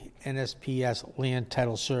ALTA NSPS Land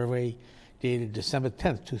Title Survey dated December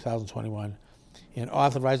 10th, 2021, and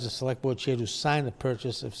authorize the Select Board Chair to sign the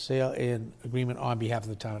purchase of sale and agreement on behalf of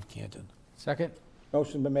the Town of Canton. Second?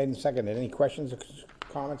 Motion been made and seconded. Any questions, or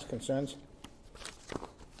comments, concerns?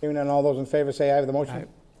 Hearing none, all those in favor say aye to the motion.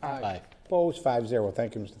 Aye. Opposed, 5-0.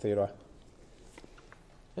 Thank you, Mr. Theodore.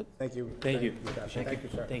 Thank you. Thank you. Thank you,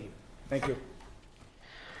 sir. Thank you. Thank you.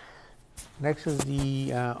 Next is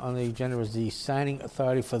the, on the agenda is the signing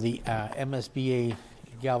authority for the MSBA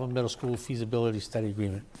Galvin Middle School feasibility study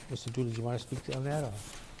agreement. Mr. Duda, do you want to speak on that?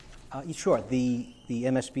 Or? Sure. The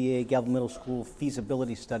MSBA Galvin Middle School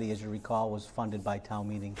feasibility study, as you recall, was funded by town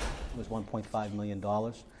meeting. It was $1.5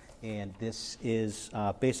 million. And this is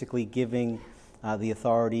basically giving the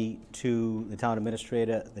authority to the town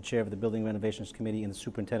administrator, the chair of the Building Renovations Committee, and the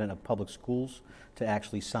superintendent of public schools to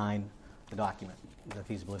actually sign the document, the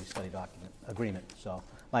feasibility study document agreement. So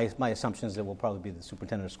my assumption is it will probably be the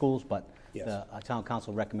superintendent of schools, but Yes. the town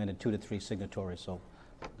council recommended 2 to 3 signatories. So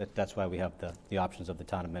that's why we have the options of the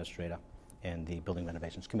town administrator and the Building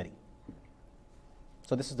Renovations Committee.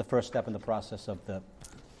 So this is the first step in the process of the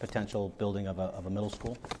potential building of a middle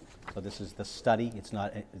school. So this is the study. It's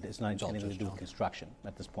not anything to do with construction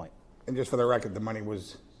at this point. And just for the record, the money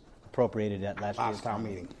was Appropriated at last year's last town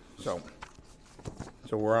meeting, so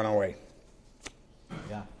we're on our way.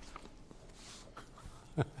 Yeah.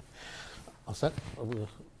 All set?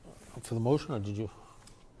 For the motion, or did you?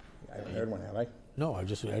 I haven't heard one, have I? No, I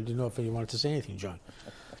didn't know if you wanted to say anything, John.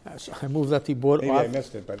 So I move that the board... Maybe I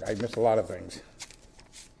missed it, but I missed a lot of things.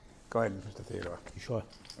 Go ahead, Mr. Theodore. Sure.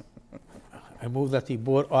 I move that the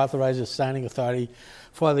board authorizes signing authority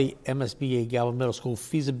for the MSBA Galvin Middle School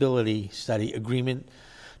feasibility study agreement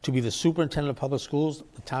to be the superintendent of public schools,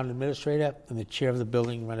 the town administrator, and the chair of the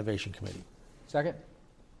building renovation committee. Second?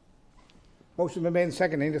 Motion been made and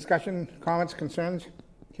seconded. Any discussion, comments, concerns?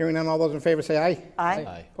 Hearing none, all those in favor say aye.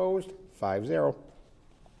 Aye. Opposed? 5-0.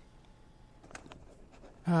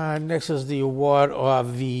 Next is the award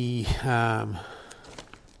of the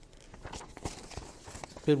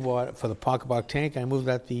bid award for the Ponkapock tank. I move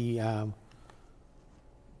that the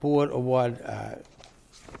board award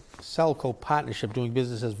Cellco Partnership doing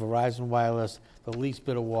business as Verizon Wireless the lease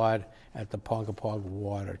bid award at the Ponkapock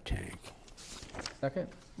water tank. Second?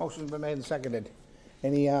 Motion's been made and seconded.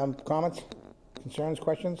 Any comments, concerns,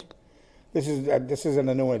 questions? This isn't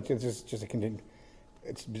a new one. This is just a continue.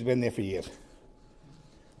 It's been there for years.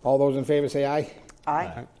 All those in favor say aye.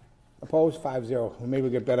 Aye. Opposed? 5-0. Maybe we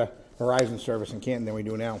get better Verizon service in Canton than we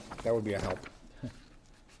do now. That would be a help.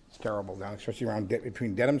 It's terrible down, especially around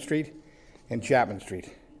between Dedham Street and Chapman Street.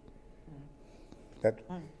 That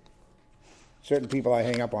certain people I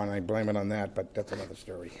hang up on, I blame it on that, but that's another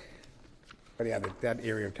story. But yeah, that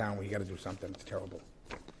area of town, we got to do something. It's terrible.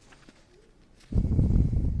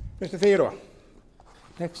 Mr. Theodore.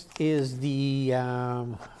 Next is the, I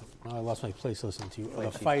lost my place listening to you,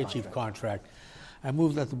 the fire chief contract. I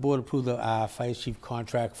move that the board approve the fire chief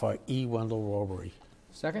contract for E. Wendell Robery.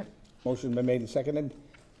 Second? Motion's been made and seconded.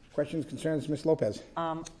 Questions, concerns, Ms. Lopez?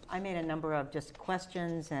 I made a number of just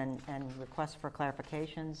questions and requests for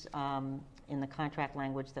clarifications in the contract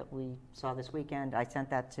language that we saw this weekend. I sent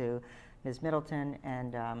that to Ms. Middleton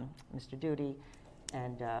and Mr. Duty,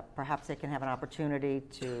 and perhaps they can have an opportunity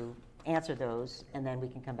to answer those, and then we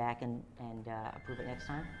can come back and approve it next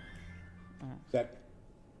time. Is that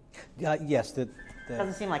Yes.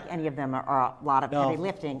 Doesn't seem like any of them are a lot of No. heavy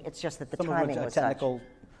lifting. It's just that the Some of timing which are was such. technical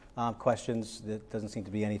questions. There doesn't seem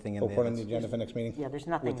to be anything in we'll there. put on the that's- agenda for next meeting? Yeah, there's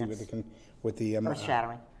nothing that's with the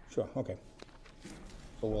earth-shattering. Sure, okay.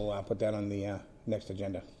 So we'll put that on the next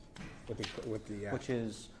agenda with the Which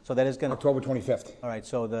is, so that is going to, October 25th. all right,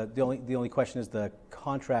 so the only question is the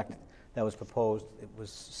contract that was proposed, it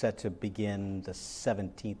was set to begin the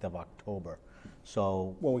 17th of October.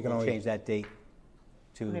 So Well, we can we'll always- change that date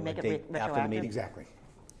to Can we a make it date after the retroactive? meeting. Exactly.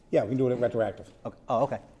 Yeah, we can do it retroactive. Okay. Oh,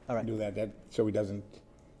 okay, all right. Do that, so he doesn't,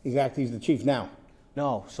 he's the chief now.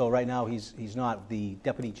 No, so right now, he's not, the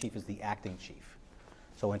deputy chief is the acting chief.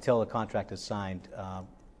 So until the contract is signed,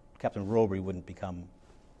 Captain Robery wouldn't become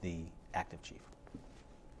the active chief.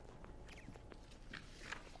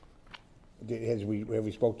 Have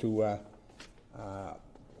we spoke to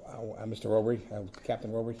Mr. Robery,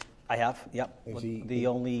 Captain Robery? I have, yep. Is he- The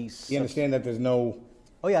only, You understand that there's no,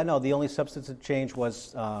 oh yeah, no, the only substantive change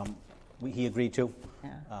was, he agreed to.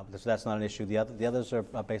 Yeah. So that's not an issue. The others are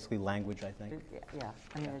basically language, I think. Yeah,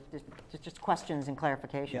 I mean, it's just questions and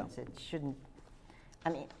clarifications. It shouldn't,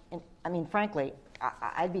 I mean, frankly,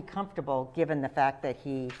 I'd be comfortable, given the fact that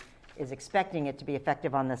he is expecting it to be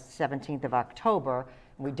effective on the 17th of October,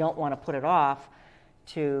 and we don't want to put it off,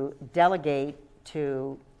 to delegate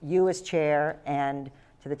to you as chair and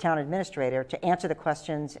to the town administrator to answer the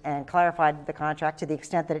questions and clarify the contract to the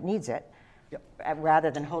extent that it needs it, rather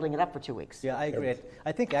than holding it up for 2 weeks. Yeah, I agree.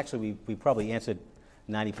 I think actually we probably answered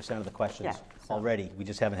 90% of the questions Yeah, so- already. We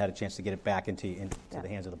just haven't had a chance to get it back into the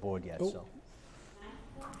hands of the board yet, so.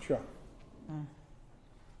 sure.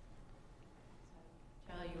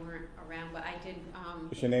 Charlie, you weren't around, but I did,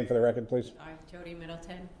 What's your name for the record, please? Jody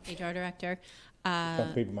Middleton, HR Director.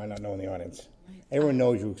 Some people might not know in the audience. Everyone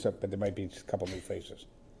knows you, except, but there might be a couple new faces.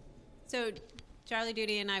 So Charlie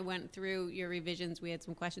Duty and I went through your revisions. We had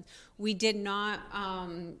some questions. We did not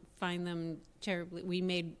find them terribly. We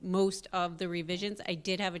made most of the revisions. I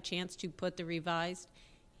did have a chance to put the revised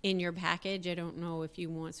in your package. I don't know if you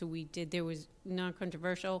want, so we did. There was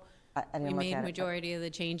non-controversial. I didn't We look made at it, but- majority of the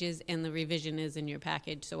changes, and the revision is in your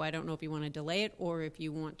package. So I don't know if you want to delay it or if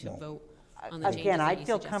you want to vote on the changes Again, that I'd you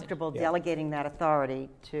feel suggested. comfortable delegating that authority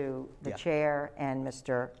to the Yeah. chair and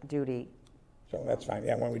Mr. Duty. So that's fine,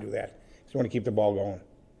 yeah, why don't we do that? Just want to keep the ball going.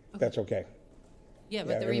 That's okay. Yeah, Yeah, but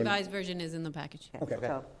the everyone- revised version is in the package. Okay.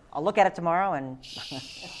 So I'll look at it tomorrow and,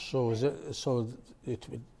 So is it,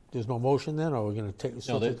 there's no motion then, or we're going to take,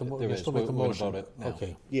 still take the there motion? is. Still make the We're gonna motion? vote it now.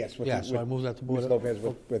 Okay. Yes. Yeah, so I move that the board... Ms. Lopez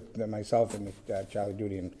with myself and Charlie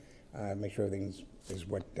Duty, and make sure everything is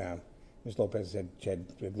what Ms. Lopez had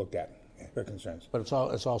looked at. her concerns. But it's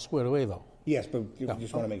all squared away, though. Yes, but you Yeah.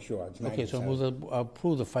 just want to make sure. It's Okay, so 90%. move to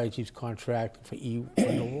approve the fire chief's contract for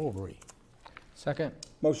Wendell Wolverine. Second.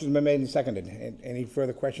 Motion's been made and seconded. Any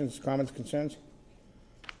further questions, comments, concerns?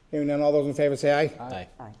 Hearing none, all those in favor say aye. Aye.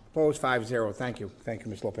 Aye. Opposed, 5-0. Thank you. Thank you,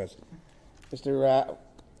 Ms. Lopez.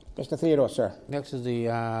 Mr. Theodore, sir. Next is the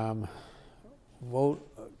vote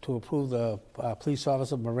to approve the police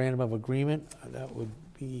officer memorandum of agreement. That would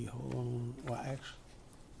be, hold on, well, actually.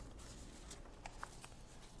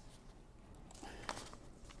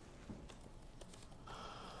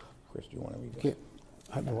 Chris, do you want to read Okay, this?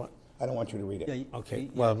 I don't want, I don't want you to read Yeah, it. Okay, yeah,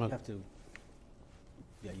 well, I'm you not- have to,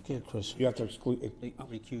 yeah, you okay, can't Chris. You have to exclude,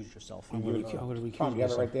 recuse yourself. I'm going to recuse Tom, you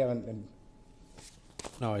have it myself. right there, and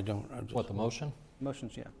No, I don't. I'm just- What, the motion?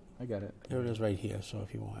 Motions, yeah. I got it. There it is right here, so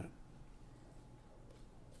if you want it.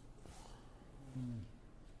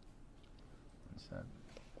 What's that?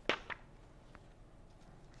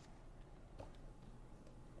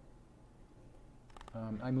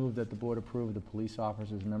 I move that the board approve the police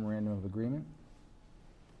officer's memorandum of agreement.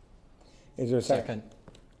 is there a second? Second.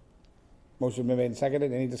 Motion been made and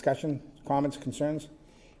seconded. Any discussion, comments, concerns?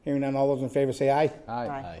 Hearing none, all those in favor say aye. Aye.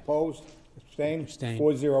 Aye. Opposed? Abstained? Abstained.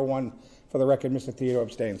 4-0-1. For the record, Mr. Theodore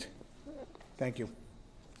abstains. Thank you.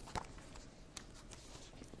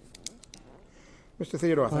 Mr.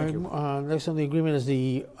 Theodore, thank you. Next on the agreement is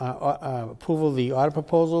the approval of the audit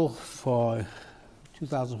proposal for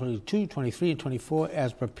 2022, 23, and 24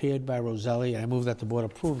 as prepared by Roselli. I move that the board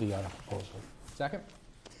approve the audit proposal. Second.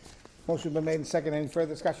 Motion been made and seconded. Any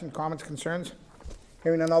further discussion, comments, concerns?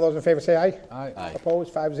 Hearing none, all those in favor say aye. Aye. Aye.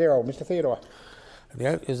 Opposed? 5-0. Mr. Theodore.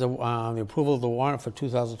 That is the approval of the warrant for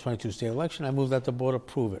 2022 state election. I move that the board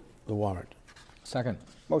approve it, the warrant. Second.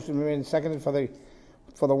 Motion been made and seconded for the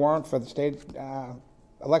warrant for the state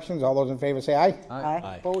elections. All those in favor say aye. Aye.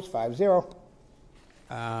 Aye. Opposed? 5-0.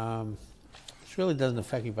 This really doesn't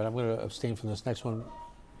affect me, but I'm going to abstain from this next one.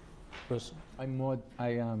 Chris? I move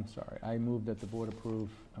that the board approve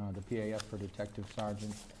the PAF for Detective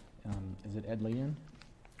Sergeant. Is it Ed Leon?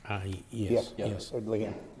 Yes, yes.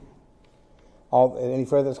 Leanne. Any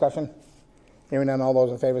further discussion? Hearing none, all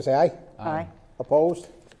those in favor say aye. Aye. Opposed?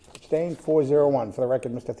 Abstained? 4-0-1. For the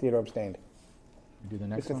record, Mr. Theodore abstained. Do the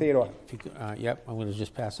next Mr. one. Theodore. If you could, yep, I'm going to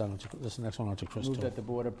just pass on to this next one on to Chris. Move too. that the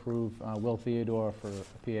board approve Will Theodore for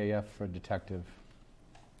PAF for Detective.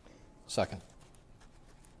 Second.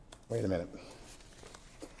 Wait a minute.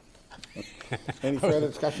 Any further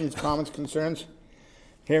discussions, comments, concerns?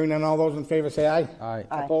 Hearing none, all those in favor say aye. Aye.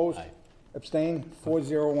 Aye. Opposed? Aye. Abstained?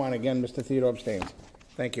 4-0-1. Again, Mr. Theodore abstains.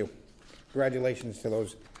 Thank you. Congratulations to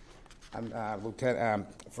those, Lieutenant,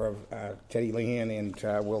 for Teddy Lehan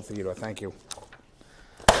and Will Theodore. Thank you.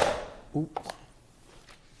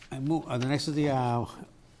 I move, the next is the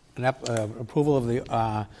approval of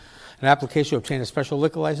an application to obtain a special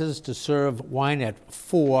liquor license to serve wine at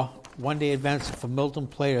 4 one-day events for Milton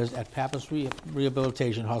players at Pappas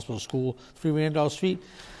Rehabilitation Hospital School, 3 Randolph Street,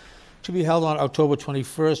 to be held on October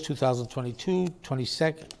 21st, 2022, the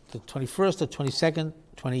 21st, the 22nd,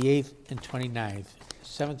 28th, and 29th,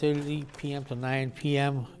 7:30 p.m. to 9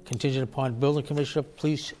 p.m., contingent upon building commissioner,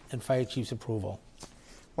 police, and fire chief's approval.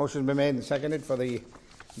 Motion's been made and seconded for the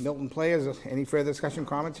Milton players. Any further discussion,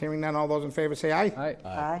 comments? Hearing none, all those in favor say aye. Aye.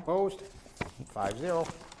 Aye. Opposed? 5-0.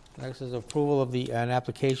 Next is approval of an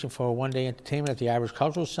application for a one-day entertainment at the Irish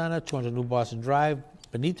Cultural Center, 200 New Boston Drive,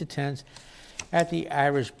 beneath the tents, at the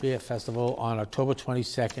Irish Beer Festival on October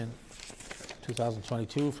 22nd,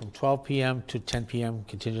 2022, from 12 p.m. to 10 p.m.,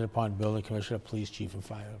 contingent upon building commissioner, police chief, and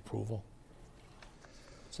fire approval.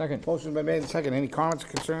 Second. Motion's been made and seconded. Any comments,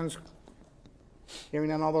 concerns? Hearing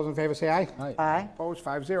none, all those in favor say aye. Aye. Aye. Opposed?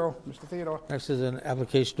 5-0. Mr. Theodore. Next is an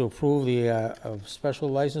application to approve the special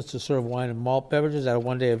license to serve wine and malt beverages at a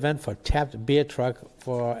one-day event for Tapped Beer Truck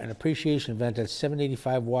for an appreciation event at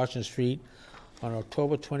 785 Washington Street on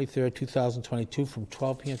October 23rd, 2022, from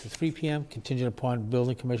 12 p.m. to 3 p.m., contingent upon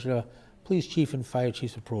building commissioner, police chief, and fire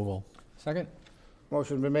chief's approval. Second.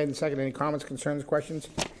 Motion's been made and seconded. Any comments, concerns, questions?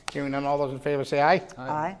 Hearing none, all those in favor say aye.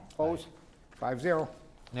 Aye. Opposed? 5-0.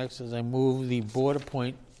 Next is I move the board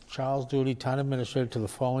appoint Charles Doody, Town Administrator, to the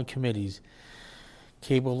following committees: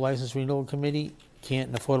 Cable License Renewal Committee,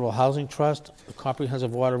 Canton Affordable Housing Trust, the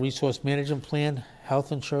Comprehensive Water Resource Management Plan,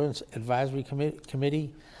 Health Insurance Advisory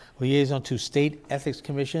Committee, Liaison to State Ethics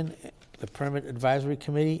Commission, the Permit Advisory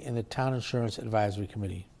Committee, and the Town Insurance Advisory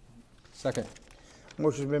Committee. Second.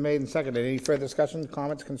 Motion's been made and seconded. Any further discussion,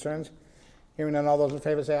 comments, concerns? Hearing none, all those in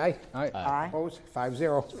favor say aye. Aye. Aye. Opposed?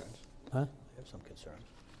 5-0. Huh? I have some concerns.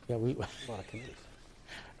 Yeah, we. A lot of committees.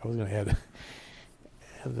 I was going to add.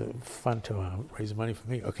 have the fun to raise money for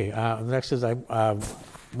me. Okay, next is I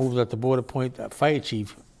move that the board appoint Fire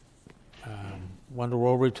Chief Wendell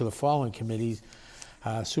Rowery to the following committees: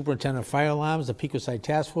 Superintendent of Fire Alarms, the Pico Site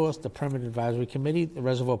Task Force, the Permit Advisory Committee, the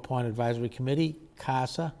Reservoir Pond Advisory Committee,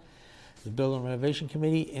 CASA, the Building and Renovation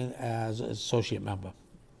Committee, and as associate member.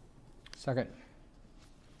 Second.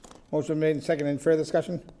 Motion made and seconded. Any further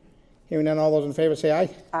discussion? Hearing none, all those in favor say aye.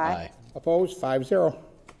 Aye. Opposed? 5-0.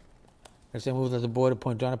 Next, I move that the board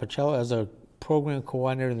appoint Donna Pacello as a program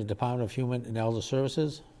coordinator in the Department of Human and Elder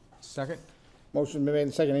Services. Second. Motion been made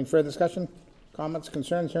and seconded. Any further discussion? Comments,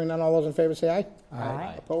 concerns? Hearing none, all those in favor say aye.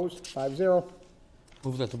 Aye. Opposed? 5-0.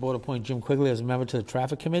 Move that the board appoint Jim Quigley as a member to the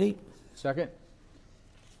Traffic Committee. Second.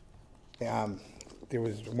 There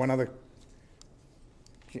was one other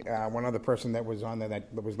person that was on there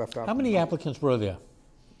that was left out. How many applicants were there?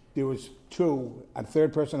 There was two. A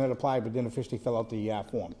third person had applied but didn't officially fill out the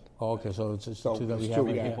form. Oh, okay, so it's just So two that we it's have two,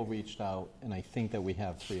 in yeah. here. People reached out, and I think that we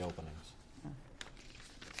have 3 openings.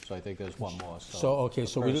 So I think there's one more. So, okay, the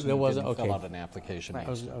so person there who wasn't, didn't okay. fill out an application Right.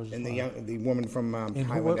 needs to. And the woman from And who-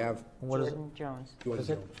 Highland Ave. What is it? Jordan Jones. Jordan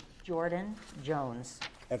Jones. Jordan Jones.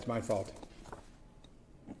 That's my fault.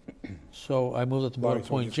 So I move that the board Laurie, so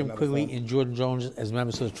appoint just Jim another Quigley phone. and Jordan Jones as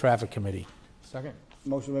members of the Traffic Committee. Second.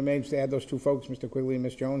 Motion been made to add those two folks, Mr. Quigley and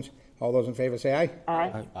Ms. Jones. All those in favor say aye.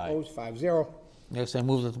 Aye. Aye. Opposed? 5-0. Next, I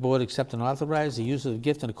move that the board accept and authorize the use of the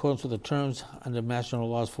gift in accordance with the terms under Mass General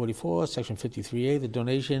Laws 44, Section 53A, the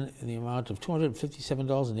donation in the amount of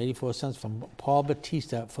 $257.84 from Paul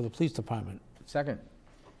Batista for the Police Department. Second.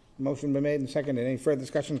 Motion been made and seconded. Any further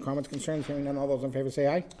discussion, comments, concerns? Hearing none, all those in favor say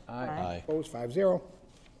aye. Aye. Opposed? 5-0.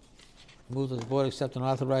 Move that the board accept and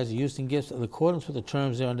authorize the use and gifts in accordance with the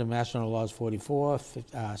terms there under Mass General Laws 44,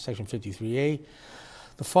 Section 53A.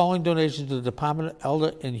 The following donations to the Department of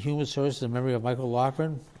Elder and Human Services in memory of Michael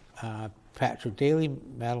Loughran, Patrick Daly,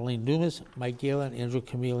 Madeline Dumas, Mike Galen, and Andrew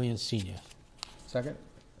Chameleon Sr. Second.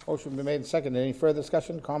 Motion been made and seconded. Any further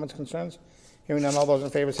discussion, comments, concerns? Hearing none, all those in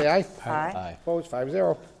favor say aye. Aye. Opposed?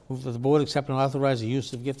 5-0. Move that the board accept and authorize the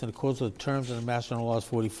use of gift in accordance with the terms under Mass General Laws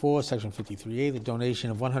 44, Section 53A, the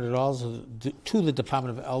donation of $100 to the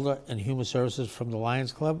Department of Elder and Human Services from the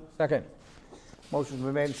Lions Club. Second. Motion's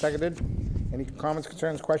been made and seconded. Any comments,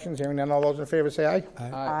 concerns, questions? Hearing none, all those in favor say aye.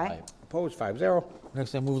 Aye. Opposed? 5-0.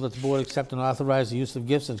 Next, I move that the board accept and authorize the use of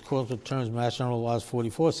gifts in accordance with terms of Mass General Laws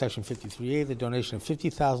 44, Section 53A, the donation of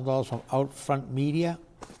 $50,000 from Outfront Media,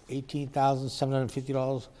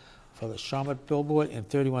 $18,750 for the Shawmut billboard, and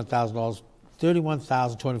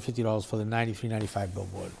 $31,250 for the 9395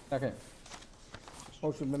 billboard. Second.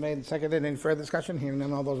 Motion's been made and seconded. Any further discussion? Hearing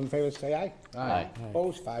none, all those in favor say aye. Aye.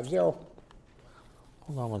 Opposed? 5-0.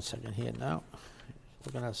 Hold on one second here now.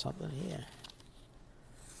 Looking at something here.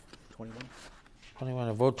 21. 21,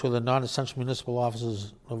 a vote to the non-essential municipal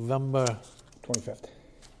offices, November 25th.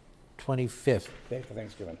 25th. Day after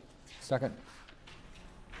Thanksgiving. Second.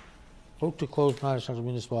 Vote to close non-essential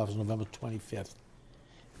municipal offices, November 25th.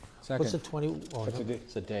 Second. What's the 20? Oh, That's a no. day.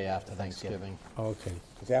 It's the day after Thanksgiving. Oh, okay.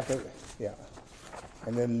 It's after, yeah.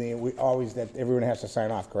 And then we always, that everyone has to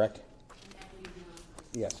sign off, correct?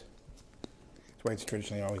 Yes. That's the way it's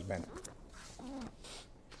traditionally always been.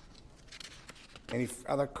 Any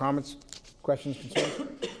other comments, questions,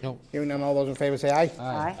 concerns? No. Hearing none, all those in favor say aye.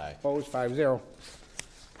 Aye. Opposed? 5-0.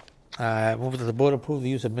 Move that the board approve the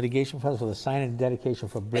use of mitigation funds for the sign and dedication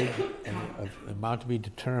for bridge and amount to be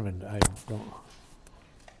determined. I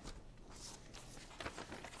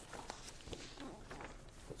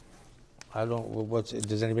don't.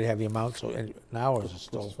 Does anybody have the amount now, or is it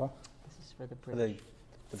still? This is for the For bridge.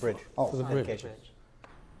 the bridge. Oh, For the bridge. Dedication.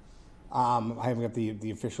 I haven't got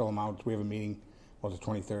the official amount. We have a meeting, the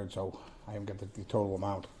 23rd, so I haven't got the total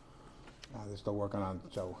amount. They're still working on it,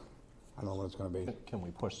 so I don't know what it's going to be. Can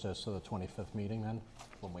we push this to the 25th meeting then,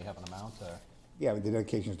 when we have an amount, or? Yeah, the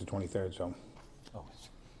dedication is the 23rd, so. Oh,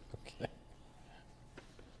 okay.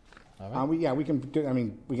 All right. We can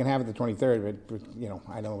do, we can have it the 23rd, but,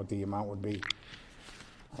 I don't know what the amount would be.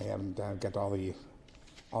 I haven't got all the,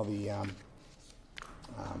 I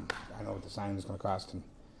know what the sign is going to cost, and,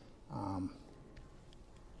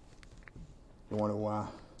 you want to,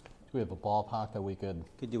 Do we have a ballpark that we could?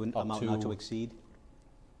 Could do an Up amount to- not to exceed.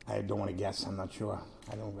 I don't want to guess, I'm not sure.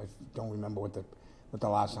 I don't remember what the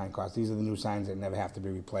last sign cost. These are the new signs that never have to be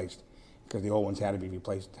replaced, because the old ones had to be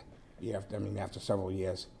replaced after several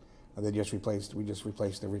years. We just replaced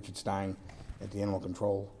the Richard Stein at the Animal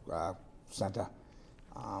Control Center.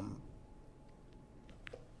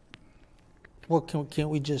 Well, can't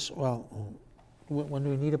we just, when do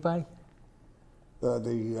we need it by?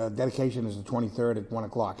 The dedication is the 23rd at 1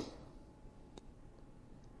 o'clock.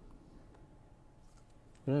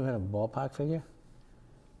 You don't even have a ballpark figure?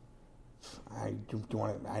 I do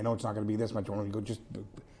want to, I know it's not going to be this much. You want to go just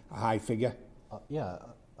a high figure? Yeah,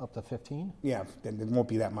 up to 15? Yeah, then it won't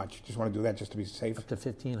be that much. Just want to do that just to be safe. Up to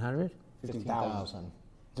 1,500? 15,000.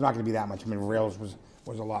 It's not going to be that much. I mean, rails was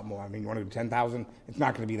a lot more. I mean, you want to do 10,000? It's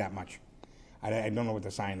not going to be that much. I don't know what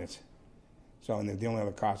the sign is. So, and the only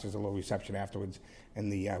other cost is a little reception afterwards.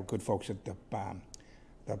 And the good folks at the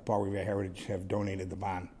Paul Revere Heritage have donated the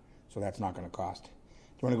barn, so that's not going to cost. Do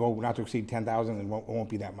you want to go not to exceed 10,000? It won't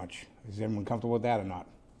be that much. Is everyone comfortable with that or not?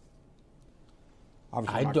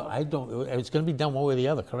 Obviously I don't. It's going to be done one way or the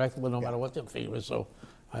other, correct? Well, no matter what the figure is. So,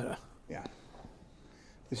 yeah.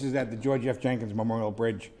 This is at the George F. Jenkins Memorial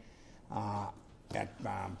Bridge at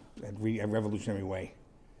Revolutionary Way.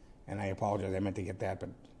 And I apologize, I meant to get that, but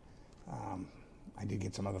I did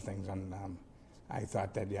get some other things on. I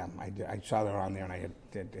thought that, yeah, I saw that on there, and I had,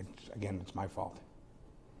 again, it's my fault.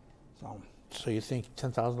 So you think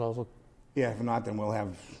 $10,000 will? Yeah, if not, then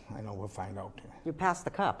we'll find out. You passed the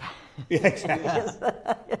cup. Yeah, exactly.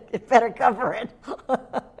 You better cover it.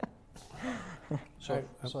 So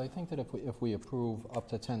I think that if we approve up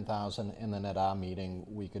to 10,000, and then at our meeting,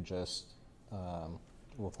 we could just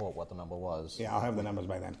report what the number was. Yeah, I'll have the numbers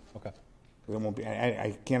by then. Okay. It won't be.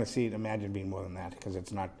 I can't imagine being more than that, because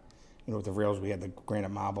it's not. You know, with the rails, we had the granite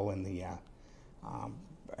marble and the,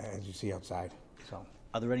 as you see outside. So.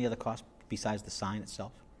 Are there any other costs besides the sign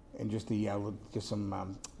itself? And just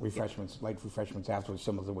some refreshments, light refreshments afterwards,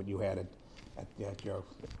 similar to what you had at your,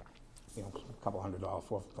 a couple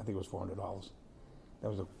 $100. I think it was $400. That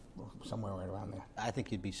was somewhere right around there. I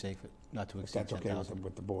think you'd be safe not to exceed That's okay 10,000.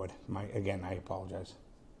 with the board. Again, I apologize.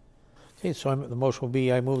 Okay, so the motion will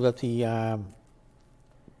be, I move that the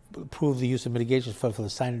approve the use of mitigation fund for the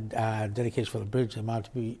sign dedication for the bridge, the amount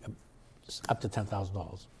to be up to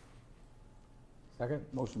 $10,000. Second.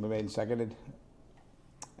 Motion been made and seconded.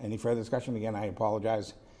 Any further discussion? Again, I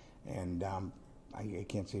apologize, and I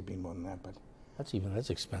can't see it being more than that, but. That's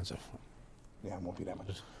expensive. Yeah, it won't be that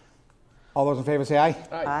much. All those in favor say aye.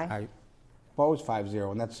 Aye. Opposed,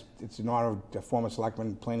 5-0, and it's in honor of the former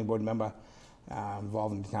selectman, planning board member,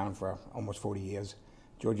 involved in the town for almost 40 years,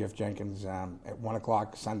 George F. Jenkins, at 1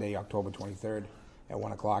 o'clock, Sunday, October 23rd, at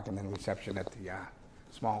 1 o'clock, and then reception at the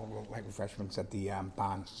small light refreshments at the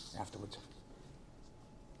barn afterwards.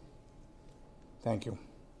 Thank you.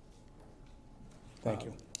 Thank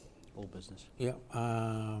you. Old business. Yeah.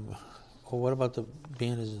 What about the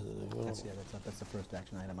banners? That's the first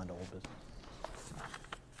action item under old business.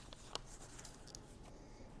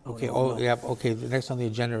 Okay. Okay. The next on the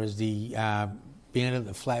agenda is the banner,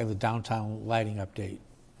 the flag, the downtown lighting update.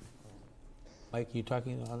 Mike, you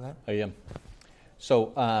talking on that? I am.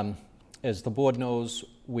 So, as the board knows,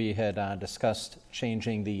 we had discussed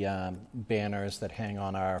changing the banners that hang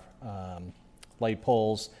on our light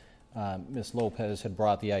poles. Ms. Lopez had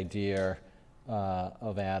brought the idea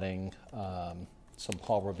of adding some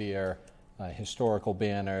Paul Revere historical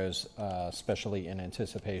banners, especially in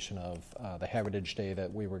anticipation of the Heritage Day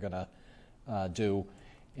that we were going to do.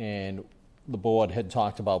 And the board had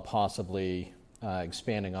talked about possibly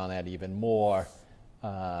expanding on that even more.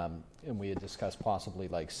 And we had discussed possibly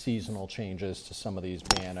like seasonal changes to some of these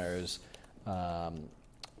banners.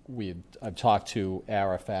 I've talked to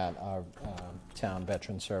Arafat, our town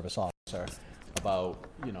veteran service officer, about,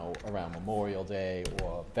 around Memorial Day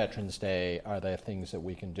or Veterans Day, are there things that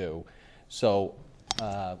we can do? So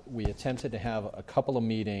we attempted to have a couple of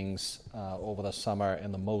meetings over the summer,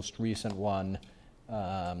 and the most recent one,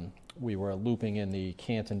 we were looping in the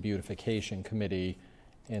Canton Beautification Committee,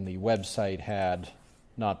 and the website had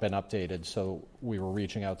not been updated, so we were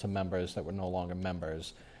reaching out to members that were no longer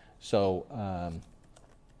members. So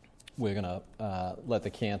we're going to let the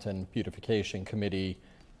Canton Beautification Committee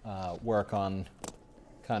work on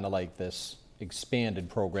kind of like this expanded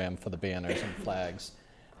program for the banners and flags.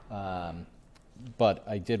 But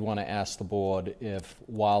I did want to ask the board if,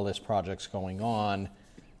 while this project's going on,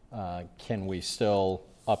 can we still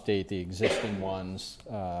update the existing ones,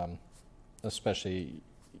 especially,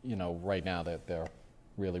 right now that they're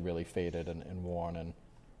really, really faded and worn, and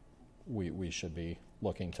we should be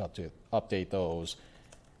looking to update those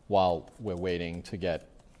while we're waiting to get,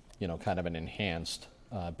 kind of an enhanced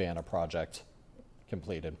banner project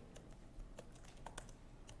completed.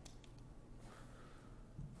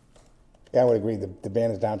 Yeah, I would agree. The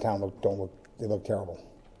banners downtown look terrible.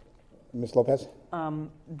 Ms. Lopez?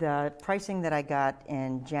 The pricing that I got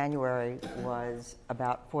in January was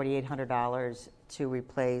about $4,800 to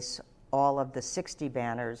replace all of the 60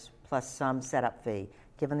 banners plus some setup fee.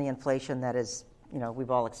 Given the inflation that is,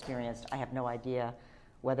 we've all experienced, I have no idea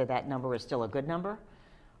whether that number is still a good number.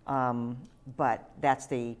 But that's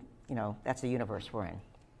the universe we're in.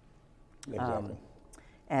 Exactly.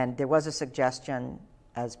 And there was a suggestion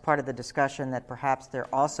as part of the discussion that perhaps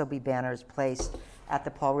there also be banners placed at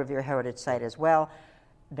the Paul Revere Heritage Site as well.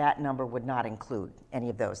 That number would not include any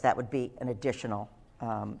of those. That would be an additional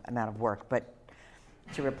amount of work. But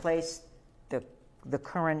to replace the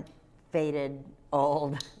current faded,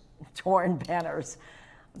 old, torn banners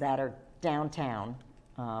that are downtown,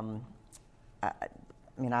 I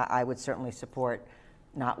would certainly support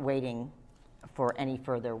not waiting for any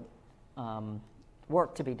further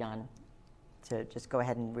work to be done to just go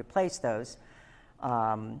ahead and replace those.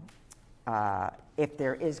 If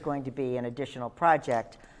there is going to be an additional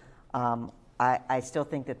project, I still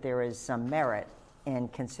think that there is some merit in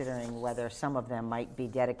considering whether some of them might be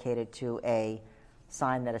dedicated to a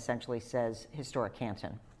sign that essentially says Historic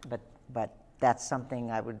Canton. But that's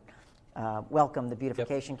something I would welcome the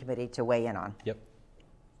Beautification Committee to weigh in on. Yep.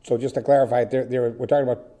 So just to clarify, we're talking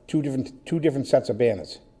about two different sets of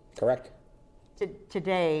banners, correct?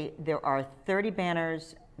 Today, there are 30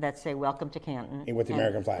 banners that say Welcome to Canton. With the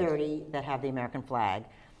American flag. 30 that have the American flag.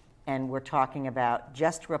 And we're talking about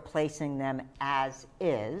just replacing them as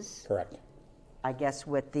is. Correct. I guess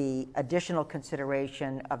with the additional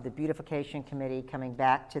consideration of the Beautification Committee coming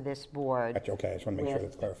back to this board. That's okay, I just want to make sure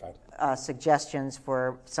that's clarified. Suggestions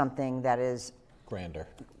for something that is Grander.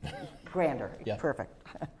 Yeah. Perfect.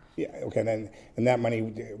 Yeah, okay, then, and that money,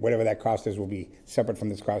 whatever that cost is, will be separate from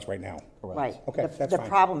this cost right now. Correct. Right. Okay, that's the fine.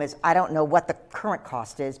 problem is I don't know what the current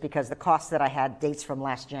cost is because the cost that I had dates from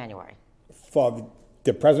last January. For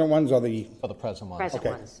the present ones or the? For the present ones. Present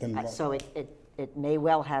Okay, ones. then- So it may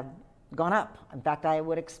well have gone up. In fact, I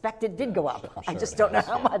would expect it did go up. I'm I sure just it don't know has,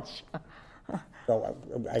 how yeah. much. So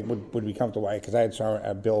I would be comfortable, because I had saw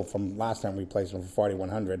a bill from last time we placed them for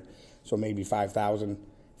 4,100, so maybe 5,000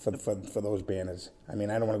 for those banners. I mean,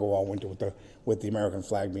 I don't want to go all winter with the American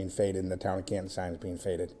flag being faded and the town of Canton signs being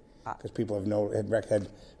faded, because people had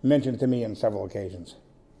mentioned it to me on several occasions.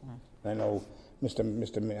 I know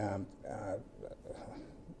Mr.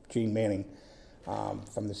 Gene Manning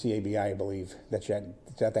from the CABI, I believe. Is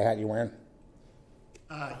that the hat you're wearing?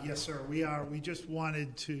 Yes, sir. We just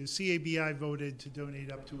wanted to. CABI voted to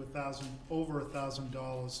donate up to over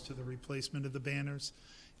 $1,000 to the replacement of the banners.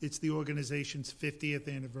 It's the organization's 50th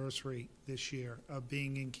anniversary this year of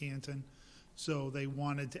being in Canton, so they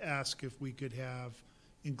wanted to ask if we could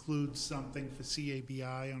include something for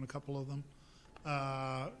CABI on a couple of them,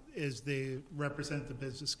 as they represent the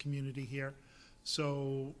business community here.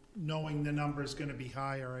 So knowing the number is going to be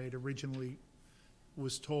higher, I had originally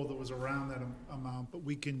was told it was around that amount, but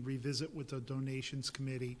we can revisit with the donations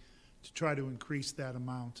committee to try to increase that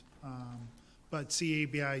amount. But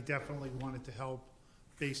CABI definitely wanted to help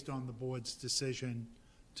based on the board's decision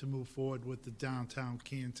to move forward with the downtown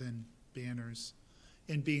Canton banners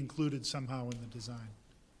and be included somehow in the design.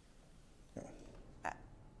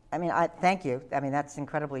 I mean, thank you. I mean, that's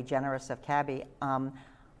incredibly generous of Cabby.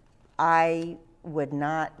 I would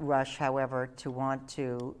not rush, however, to want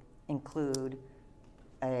to include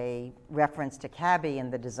a reference to Cabby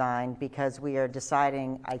in the design because we are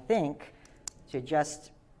deciding, I think, to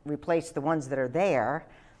just replace the ones that are there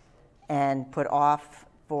and put off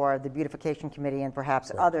for the Beautification Committee and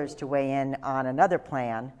perhaps others to weigh in on another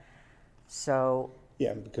plan. So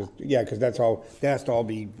because that's all. That has to all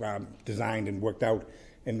be designed and worked out,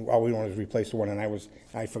 and all we want is replace the one. And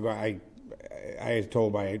I forgot. I was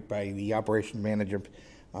told by the operation manager,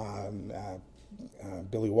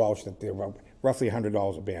 Billy Walsh, that they're roughly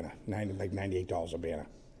 $100 a banner, like $98 a banner.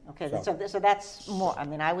 Okay, so that's more. I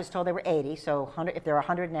mean, I was told there were 80. So 100. If there are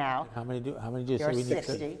 100 now, How many do you there are say we need?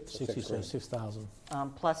 60. 60, so 6,000.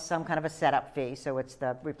 Plus some kind of a setup fee. So it's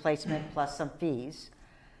the replacement plus some fees.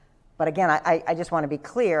 But again, I just want to be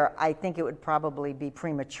clear. I think it would probably be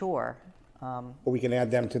premature. But we can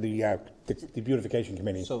add them to the beautification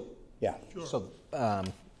committee. So, yeah. So,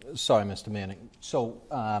 sorry, Mr. Manning. So,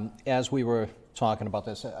 as we were talking about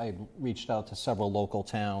this, I reached out to several local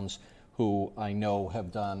towns who I know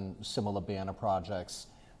have done similar banner projects.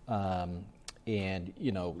 And,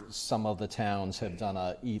 some of the towns have done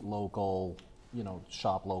a eat local,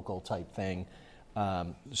 shop local type thing.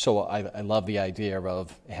 So I love the idea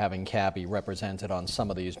of having Cabby represented on some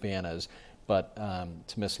of these banners. But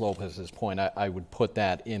to Ms. Lopez's point, I would put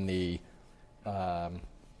that in the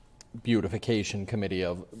beautification committee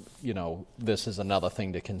of, this is another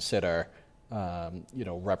thing to consider,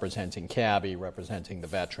 representing Cabby, representing the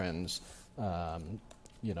veterans,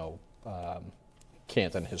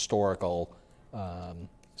 Canton historical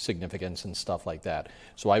significance and stuff like that.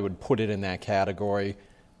 So I would put it in that category.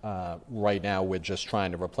 right now, we're just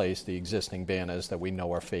trying to replace the existing banners that we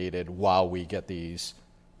know are faded while we get these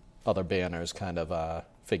other banners kind of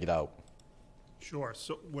figured out. Sure,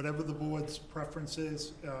 so whatever the board's preference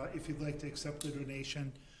is, if you'd like to accept the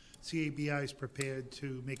donation, CABI is prepared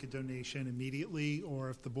to make a donation immediately, or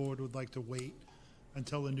if the board would like to wait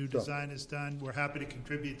until the new design is done, we're happy to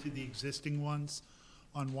contribute to the existing ones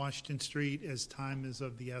on Washington Street as time is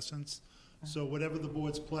of the essence. So whatever the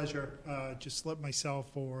board's pleasure, just let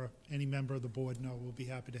myself or any member of the board know. We'll be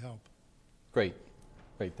happy to help. Great.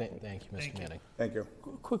 Great. Thank you, Mr. Manning. Thank you.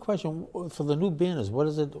 Quick question, for the new banners, what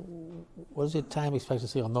is your time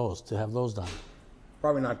expectancy on those, to have those done?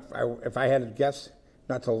 Probably not, if I had to guess,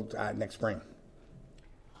 not till next spring.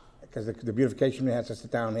 Because the beautification has to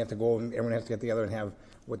sit down, they have to go, and everyone has to get together and have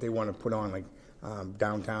what they want to put on, like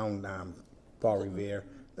downtown, Paul Revere,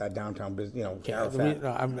 downtown business, Arafat.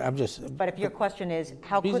 No, I'm just... But if your question is,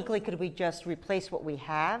 how quickly could we just replace what we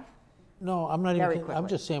have? No, I'm not Very even... I'm quickly.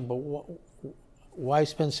 just saying, but why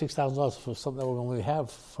spend $6,000 for something that we're going to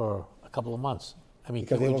have for a couple of months? I mean,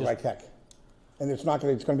 Because they can't we look just- like heck. And it's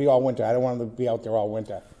going to be all winter. I don't want them to be out there all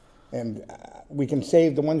winter. And we can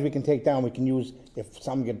save, the ones we can take down, we can use if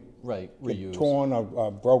some get reuse. torn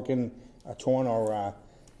or broken, torn or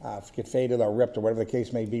get faded or ripped or whatever the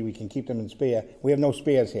case may be, we can keep them in spare. We have no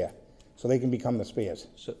spares here, so they can become the spares.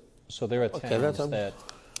 So there are Okay, towns that's that,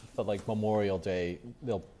 for like Memorial Day,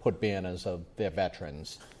 they'll put banners of their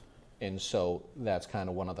veterans. And so that's kind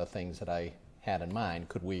of one of the things that I had in mind.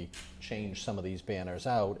 Could we change some of these banners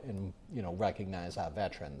out and, recognize our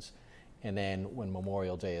veterans? And then when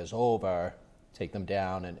Memorial Day is over, take them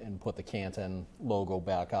down and put the Canton logo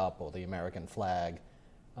back up or the American flag.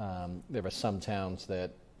 There are some towns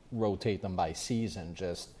that rotate them by season,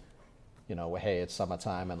 just, hey, it's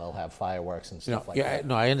summertime and they'll have fireworks and stuff like that.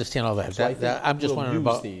 No, I understand all that. So I think I'm just we'll wondering use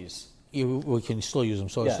about... these. We can still use them,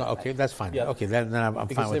 so it's Yeah. not... Okay, that's fine. Yeah. Okay, then I'm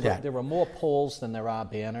Because fine with that. there are more poles than there are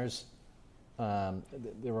banners.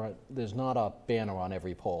 There's not a banner on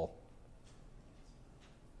every pole.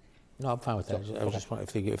 No, I'm fine with that. I was just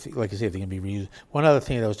wondering if, like I say, if they can be reused. One other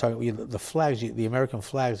thing that I was talking, the flags, the American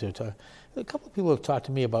flags. A couple of people have talked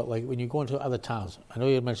to me about, like, when you go into other towns. I know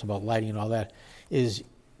you mentioned about lighting and all that. Is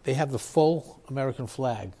they have the full American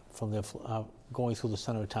flag from their going through the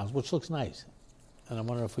center of towns, which looks nice. And I'm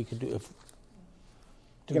wondering if we could do You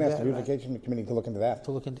can ask the beautification committee to look into that.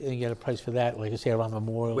 To look into and get a price for that, like I say, around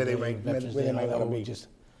Memorial Where they Day, might, Veterans where Day, they and all might that, want to where we be. just...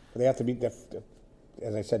 They have to be,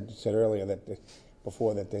 as I said earlier,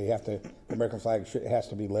 before that they have to, the American flag has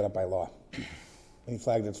to be lit up by law. Any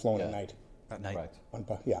flag that's flown at night. At night. Correct.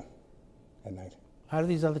 At night. How do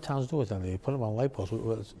these other towns do it then? They put them on light posts.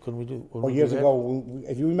 Couldn't we do? Well, years ago,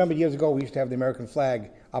 if you remember years ago, we used to have the American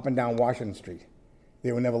flag up and down Washington Street.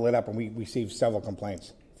 They were never lit up, and we received several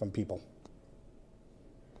complaints from people.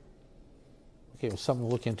 Okay, it was something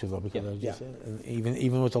to look into though, because I was just,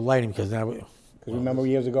 even with the lighting, because now we... Because remember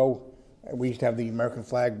years ago, we used to have the American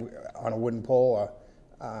flag on a wooden pole or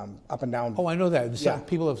up and down. Oh, I know that. And some Yeah.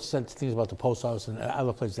 people have said things about the post office and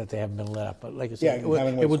other places that they haven't been lit up. But like I said,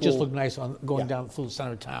 Yeah, it would just school- look nice on going Yeah. down through the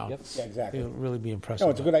center of town. Yep. Yeah, exactly. It would really be impressive. No,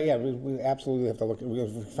 it's a good idea. We absolutely have to look.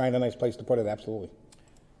 We find a nice place to put it. Absolutely,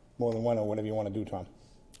 more than one or whatever you want to do, Tom.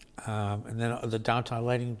 And then the downtown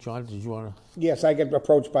lighting, John, did you want to? Yes, I get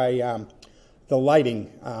approached by the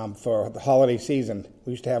lighting for the holiday season.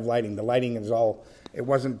 We used to have lighting. The lighting is all. It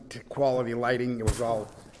wasn't quality lighting. It was all.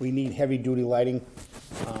 We need heavy duty lighting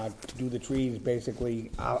to do the trees,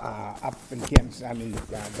 basically up in Canton.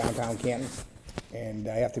 Downtown Canton, and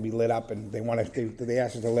I have to be lit up. And they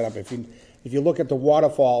asked us to lit up. If you look at the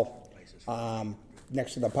waterfall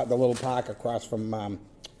next to the little park across from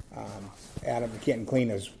Adam Canton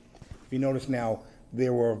Cleaners, if you notice now,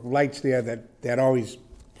 there were lights there that had always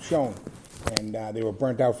shone, and they were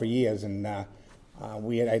burnt out for years. And I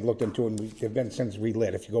looked into it, and they've been since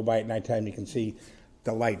relit. If you go by at nighttime, you can see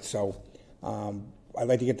the lights. So I'd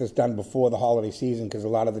like to get this done before the holiday season, because a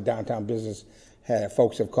lot of the downtown business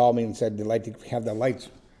folks have called me and said they'd like to have the lights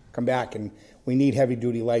come back, and we need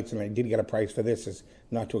heavy-duty lights. And I did get a price for this, is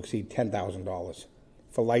not to exceed $10,000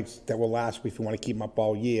 for lights that will last. If you want to keep them up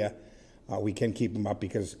all year, we can keep them up,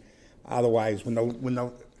 because otherwise, when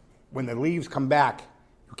the leaves come back,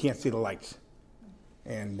 you can't see the lights.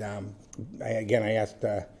 And I asked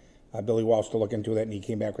Billy Walsh to look into that, and he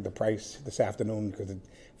came back with the price this afternoon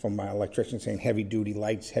from my electrician saying heavy-duty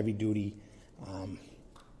lights, heavy-duty.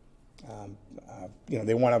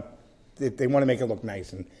 They want to make it look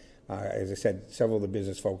nice, and as I said, several of the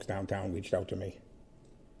business folks downtown reached out to me.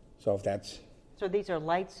 So if that's So these are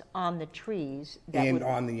lights on the trees that and would,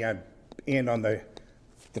 on the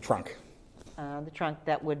trunk. the trunk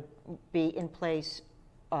that would be in place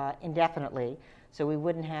indefinitely, so we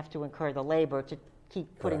wouldn't have to incur the labor to keep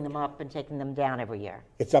putting them up and taking them down every year.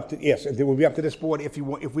 It's up to, yes, it will be up to this board if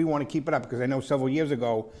we want to keep it up, because I know several years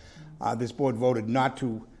ago, this board voted not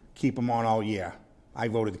to keep them on all year. I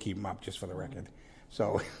voted to keep them up, just for the record.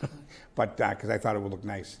 So, but, because I thought it would look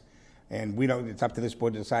nice. And we don't, it's up to this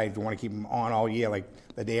board to decide if you want to keep them on all year, like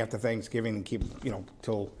the day after Thanksgiving, and keep,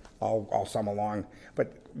 till all summer long.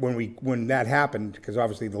 But when that happened, because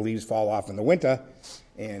obviously the leaves fall off in the winter,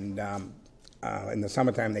 and in the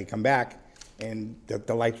summertime they come back, and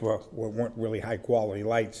the lights weren't really high quality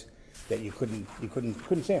lights that you couldn't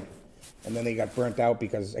see them. And then they got burnt out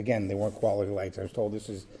because, again, they weren't quality lights. I was told this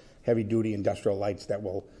is heavy duty industrial lights that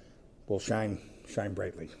will shine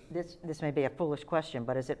brightly. This may be a foolish question,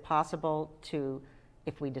 but is it possible to,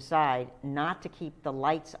 if we decide not to keep the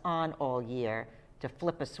lights on all year, to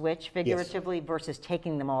flip a switch figuratively versus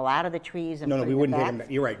taking them all out of the trees and No, we wouldn't them take back?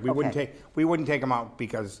 them. You're right. We wouldn't take them out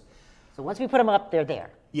because. So once we put them up, they're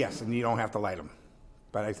there. Yes, and you don't have to light them.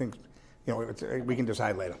 But I think, we can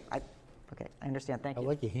decide later. Okay, I understand. Thank you. I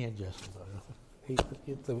like your hand gesture, though.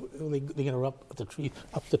 They're going to rub the tree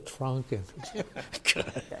up the trunk and.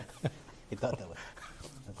 You thought that was.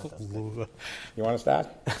 You want to start?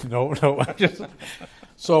 No.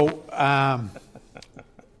 So. Can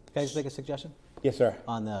I just make a suggestion? Yes, sir.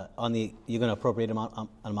 On the, you're going to appropriate an amount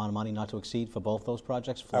of money not to exceed for both those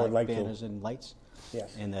projects, I would flag like to. banners and lights?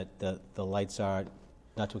 Yes. And that the lights are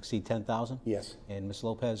not to exceed 10,000? Yes. And Ms.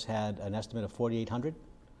 Lopez had an estimate of 4,800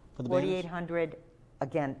 for the banners? 4,800,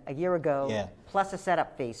 again, a year ago, Yeah. plus a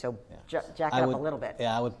setup fee, so jack it up a little bit.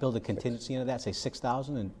 Yeah, I would build a contingency into that, say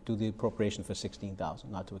 6,000, and do the appropriation for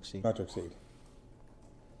 16,000, not to exceed. Not to exceed.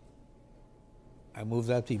 I move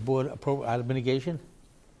that the board out of mitigation?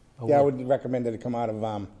 Yeah, I would recommend that it come out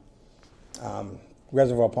of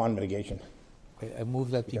reservoir pond mitigation. Okay, I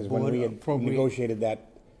move that the Because when board we had appropriate. negotiated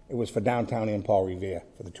that, it was for downtown and Paul Revere,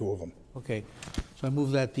 for the two of them. Okay, so I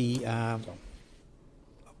move that the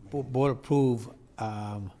board approve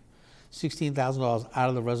 $16,000 out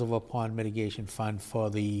of the Reservoir Pond Mitigation Fund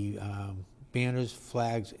for the banners,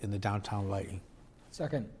 flags, and the downtown lighting.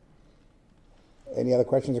 Second. Any other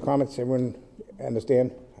questions or comments? Everyone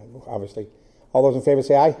understand? Obviously. All those in favor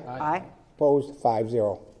say aye. Aye. Opposed?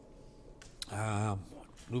 5-0.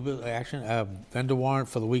 New bill action, vendor warrant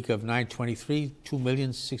for the week of 9/23,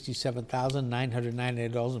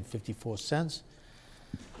 $2,067,998.54.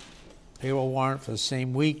 Payroll warrant for the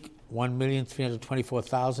same week,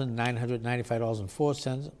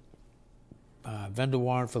 $1,324,995.04. Vendor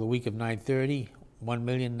warrant for the week of 9/30,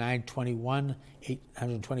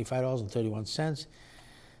 $1,921,825.31.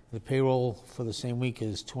 The payroll for the same week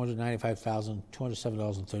is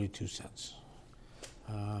 $295,207.32.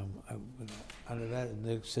 Under that,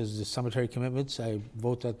 it says the cemetery commitments. I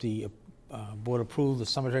vote that the board approve the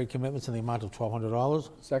cemetery commitments in the amount of $1,200.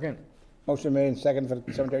 Second. Motion made and second for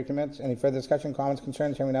the cemetery commitments. Any further discussion, comments,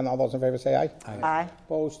 concerns? Hearing none, all those in favor say aye. Aye.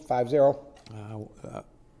 Opposed? 5-0.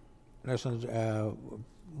 Next one,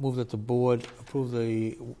 move that the board approve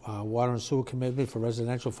the water and sewer commitment for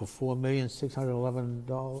residential for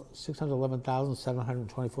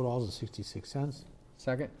 $4,611,724.66.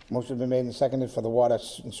 Second. Motion been made and seconded for the water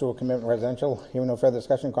and sewer commitment residential. Hearing no further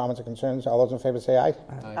discussion, comments, or concerns, all those in favor say aye.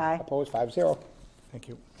 Aye. Opposed? 5-0. Thank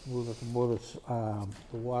you. Move that the board the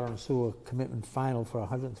water and sewer commitment final for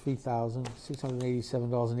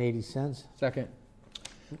 $103,687.80. Second.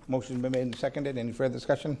 Motion been made and seconded. Any further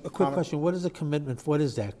discussion? A quick question, what is the commitment, what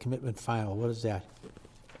is that, commitment final, what is that?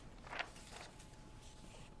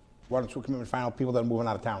 Water and sewer commitment final, people that are moving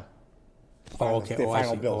out of town. Oh, okay, Their oh, I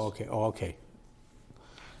final see, bills. oh, okay, oh, okay.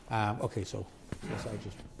 Okay, so, yes, I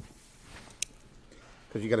just,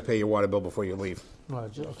 Because you got to pay your water bill before you leave. no, I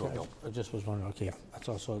just was wondering, okay, that's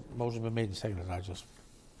also, motion been made and seconded, I just,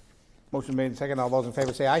 Motion made and seconded. All those in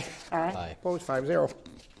favor say aye. Aye. Opposed? 5-0.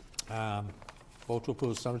 vote to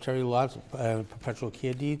approve cemetery lots, perpetual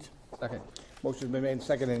care deeds. Second. Motion's been made and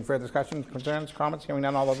seconded. Any further discussion, concerns, comments? Hearing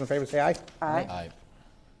none, all those in favor say aye. Aye.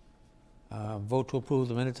 Vote to approve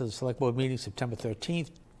the minutes of the select board meeting September 13th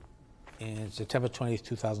and September 20th,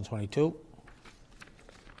 2022.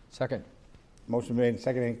 Second. Motion made and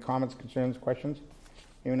seconded. Any comments, concerns, questions?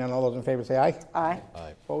 Hearing none, all those in favor say aye. Aye.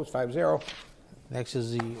 Opposed? 5-0. Next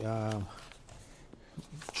is the,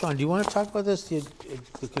 Sean, do you want to talk about this, the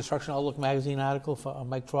Construction Outlook magazine article for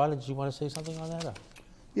Mike Trotter? Did you want to say something on that? Or?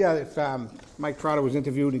 Yeah, if, Mike Trotter was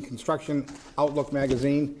interviewed in Construction Outlook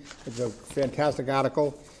magazine. It's a fantastic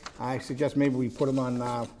article. I suggest maybe we put him on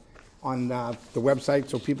the website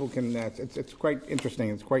so people can. It's quite interesting.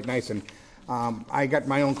 It's quite nice, and I got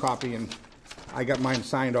my own copy, and I got mine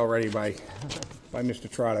signed already by Mr.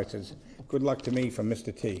 Trotter. It's good luck to me from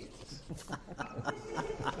Mr. T.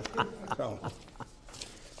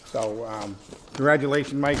 So,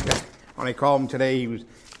 congratulations, Mike. When I called him today,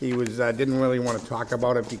 he was didn't really want to talk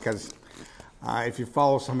about it because if you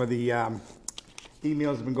follow some of the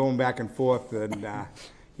emails have been going back and forth, and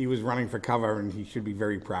he was running for cover, and he should be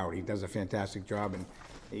very proud. He does a fantastic job, and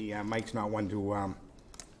Mike's not one to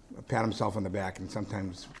pat himself on the back, and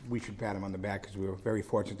sometimes we should pat him on the back because we were very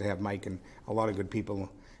fortunate to have Mike and a lot of good people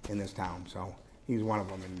in this town. So he's one of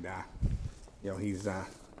them, and he's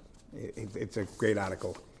it's a great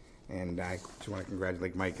article, and I just want to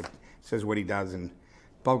congratulate Mike. It says what he does, and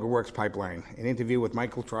Public Works Pipeline, an interview with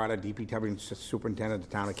Michael Trotter, DPW Superintendent of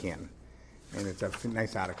the Town of Canton. And it's a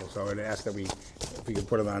nice article, so I'd ask that if we could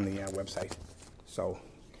put it on the website. So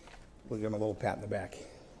we'll give him a little pat in the back.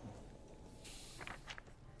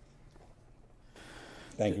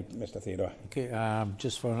 Thank you, Mr. Theodore. Okay,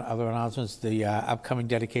 just for other announcements, the upcoming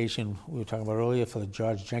dedication we were talking about earlier for the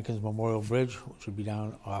George Jenkins Memorial Bridge, which would be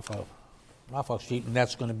down off of Norfolk Street, and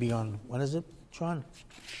that's going to be on, when is it, John?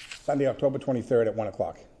 Sunday, October 23rd at 1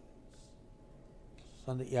 o'clock.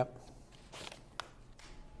 Sunday, yep.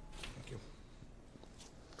 Thank you.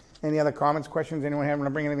 Any other comments, questions? Anyone having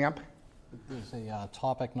to bring anything up? There's a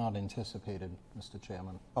topic not anticipated, Mr.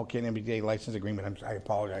 Chairman. Okay, an MBTA license agreement. I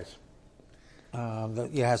apologize.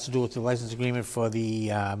 That has to do with the license agreement for the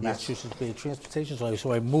Massachusetts Bay Transportation.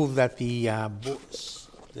 So I move that the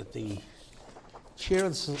chair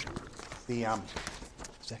of the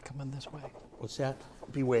Is that coming this way? what's that?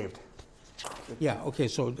 Be waived. Yeah. Okay.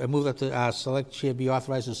 So I move that the select chair be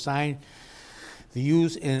authorized to sign the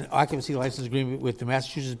use and occupancy license agreement with the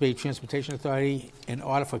Massachusetts Bay Transportation Authority in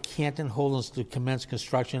order for Canton Holdings to commence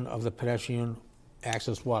construction of the pedestrian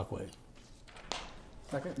access walkway.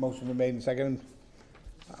 Second. Motion been made and seconded.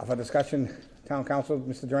 For discussion, Town Council,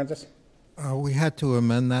 Mr. Durensis? We had to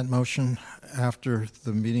amend that motion after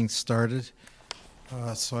the meeting started,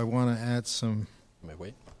 so I want to add some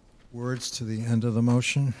words to the end of the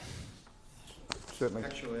motion. Certainly.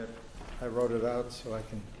 Actually, I wrote it out so I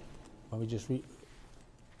can... Let me just read.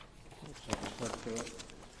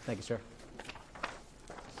 Thank you, sir.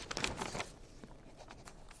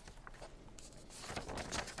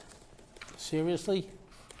 Seriously?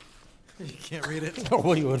 You can't read it?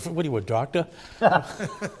 What are you, a doctor? I'm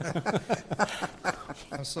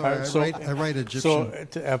sorry, I write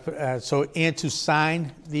Egyptian. So, and to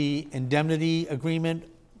sign the indemnity agreement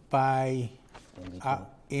by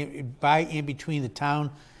and between the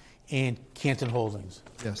town and Canton Holdings.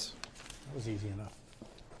 Yes. That was easy enough.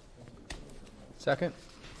 Second?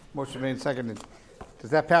 Motion made and seconded.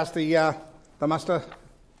 Does that pass the muster,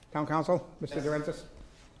 Town Council, Mr. Durensis?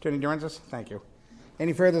 Attorney Durensis? Thank you.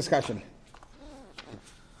 Any further discussion?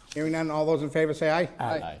 Hearing none, all those in favor say aye.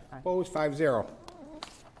 Aye. Opposed, 5-0.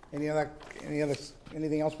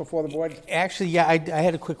 Anything else before the board? Actually, yeah, I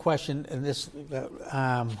had a quick question. And this, at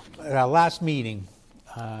our last meeting,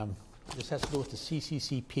 this has to do with the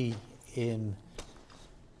CCCP.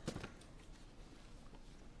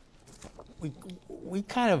 We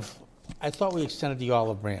kind of, I thought we extended the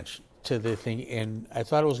olive branch to the thing, and I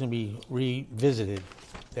thought it was going to be revisited,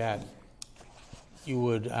 that you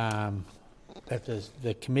would, that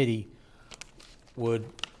the committee would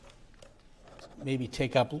maybe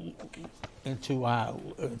take up into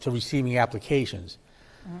receiving applications.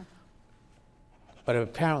 Mm-hmm. But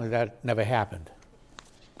apparently that never happened.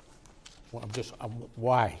 Well,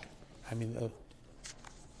 why? I mean,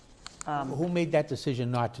 who made that decision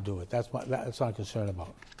not to do it? That's what I'm concerned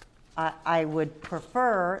about. I would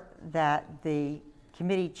prefer that the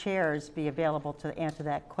committee chairs be available to answer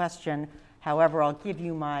that question. However, I'll give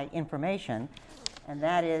you my information, and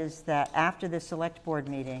that is that after the select board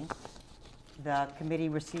meeting, the committee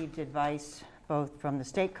received advice both from the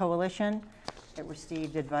state coalition, it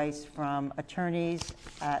received advice from attorneys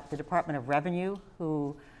at the Department of Revenue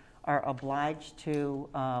who are obliged to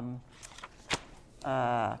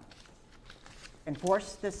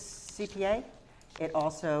enforce this CPA. It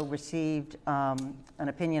also received an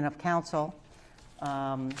opinion of counsel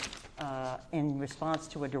in response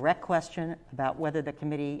to a direct question about whether the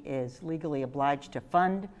committee is legally obliged to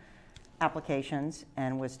fund applications,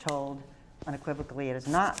 and was told unequivocally it is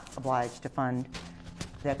not obliged to fund.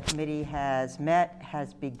 The committee has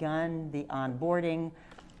begun the onboarding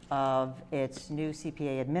of its new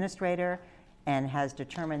CPA administrator, and has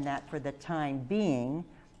determined that for the time being,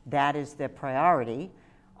 that is the priority.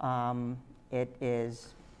 It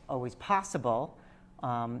is always possible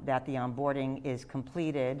that the onboarding is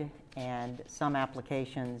completed and some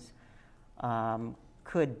applications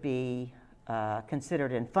could be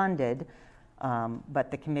considered and funded.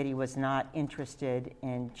 But the committee was not interested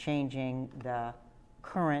in changing the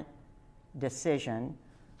current decision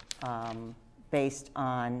based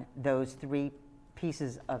on those 3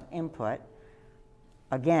 pieces of input.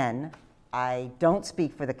 Again, I don't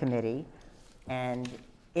speak for the committee, and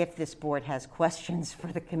if this board has questions for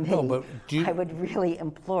the committee, but I would really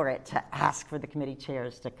implore it to ask for the committee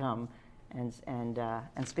chairs to come and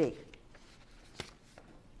speak.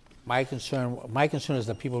 My concern is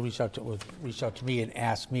that people reach out to me and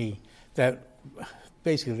ask me that.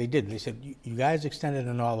 Basically, they did. They said, "You guys extended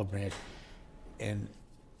an olive branch, and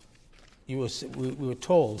we were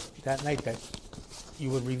told that night that you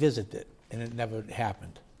would revisit it, and it never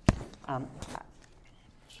happened."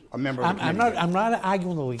 A member of the I'm committee. not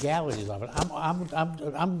arguing the legalities of it.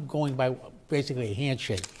 I'm going by basically a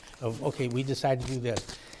handshake of, okay, we decided to do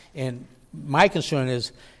this, and my concern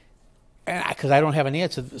is, because I don't have an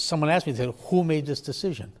answer. Someone asked me, said, "Who made this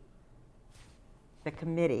decision?" The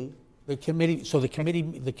committee. The committee. So the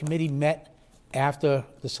committee met after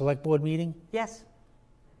the select board meeting. Yes,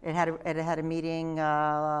 it had a meeting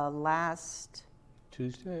last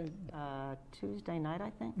Tuesday. Tuesday night, I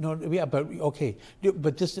think. No, yeah, but okay,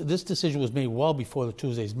 but this decision was made well before the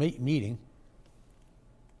Tuesday's meeting.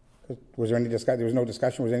 Was there any discussion? There was no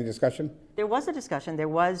discussion. Was there any discussion? There was a discussion. There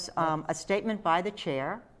was a statement by the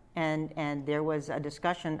chair, and there was a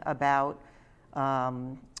discussion about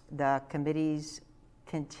the committee's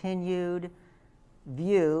continued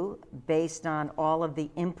view based on all of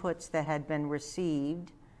the inputs that had been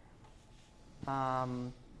received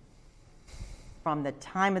from the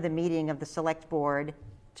time of the meeting of the select board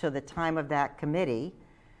to the time of that committee,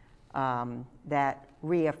 that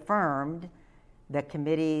reaffirmed the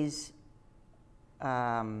committee's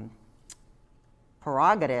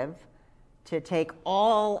prerogative to take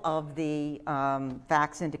all of the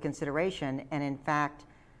facts into consideration. And in fact,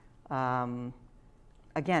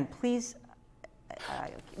 again, please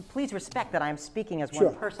respect that I'm speaking as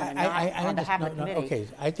one person and not on behalf of the committee. Okay,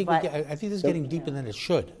 I think this is getting deeper than it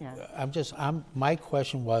should. Yeah. My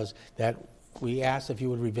question was that we asked if you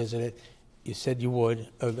would revisit it. You said you would.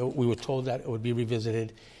 We were told that it would be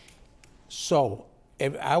revisited. So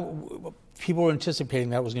people were anticipating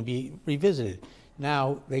that it was going to be revisited.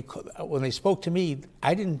 Now, when they spoke to me,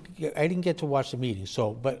 I didn't get to watch the meeting.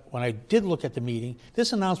 But when I did look at the meeting,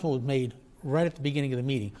 this announcement was made right at the beginning of the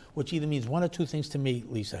meeting, which either means one or two things to me,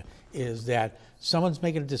 Lisa, is that someone's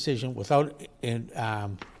making a decision without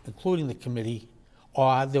including the committee,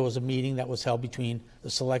 or there was a meeting that was held between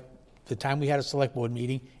the time we had a select board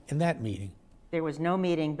meeting and that meeting. There was no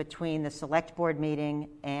meeting between the select board meeting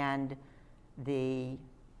and the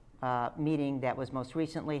meeting that was most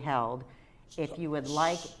recently held. If you would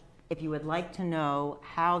like to know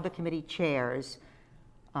how the committee chairs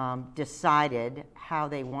decided how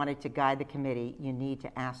they wanted to guide the committee, you need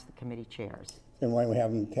to ask the committee chairs. And why we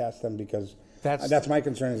haven't tasked them, because that's my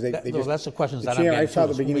concern, is they just... That's the questions that I'm getting. I saw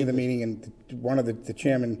the beginning of the meeting, and one of the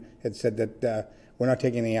chairman had said that we're not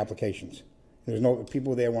taking any applications. There was no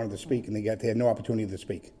people there wanted to speak, and they had no opportunity to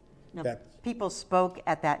speak. No, people spoke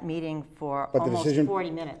at that meeting for But almost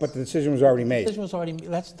 40 minutes. But the decision was already made. The decision was already made.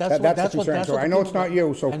 That's the concern. So I know it's not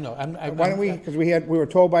you, so I know. why don't we, because we were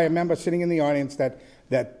told by a member sitting in the audience that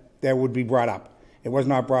would be brought up. It was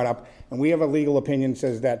not brought up, and we have a legal opinion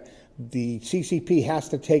says that the CCP has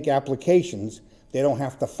to take applications, they don't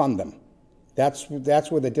have to fund them. That's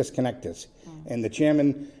where the disconnect is. And the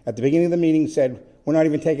chairman, at the beginning of the meeting, said, we're not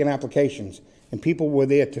even taking applications. And people were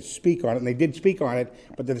there to speak on it, and they did speak on it,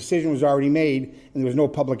 but the decision was already made, and there was no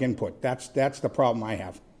public input. That's the problem I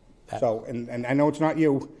have. So, and I know it's not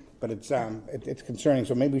you, but it's concerning.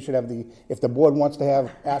 So maybe we should have if the board wants to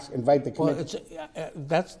invite the committee. Well,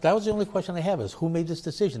 that was the only question I have is who made this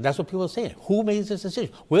decision? That's what people are saying. Who made this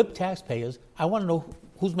decision? We're taxpayers. I want to know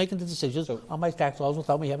who's making the decisions on my tax laws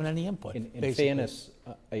without me having any input. In fairness,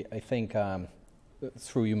 I think,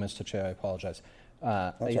 through you, Mr. Chair, I apologize.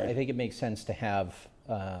 I think it makes sense to have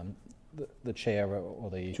the chair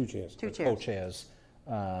or the two chairs co-chairs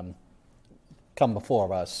come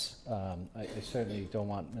before us. I certainly don't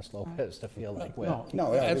want Ms. Lopez to feel like we're...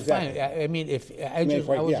 No, that's exactly. fine. I mean, I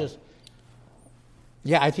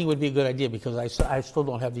think it would be a good idea because I still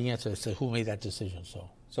don't have the answer as to who made that decision.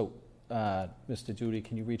 So, Mr. Duty,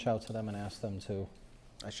 can you reach out to them and ask them to...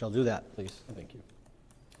 I shall do that. Please, thank you.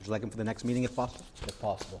 Would you like them for the next meeting if possible? If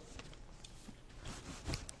possible.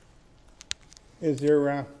 Is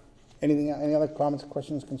there any other comments,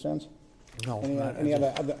 questions, concerns? No.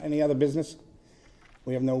 Any other business?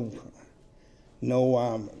 We have no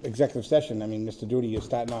executive session. I mean, Mr. Duty, you're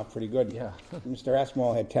starting off pretty good. Yeah. Mr.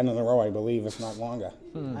 Aspinwall had 10 in a row, I believe, if not longer.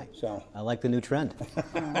 Nice. So I like the new trend.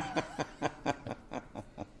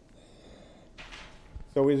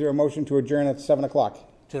 So is there a motion to adjourn at 7 o'clock?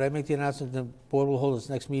 Did I make the announcement the board will hold its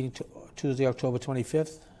next meeting Tuesday, October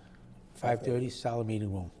 25th, 5:30, Solid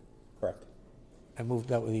Meeting Room? Correct. I move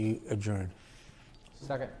that we adjourn.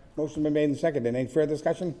 Second. Motion been made and seconded. Any further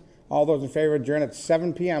discussion? All those in favor adjourn at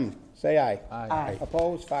 7 p.m. Say aye. Aye.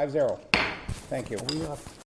 Opposed? 5-0. Thank you.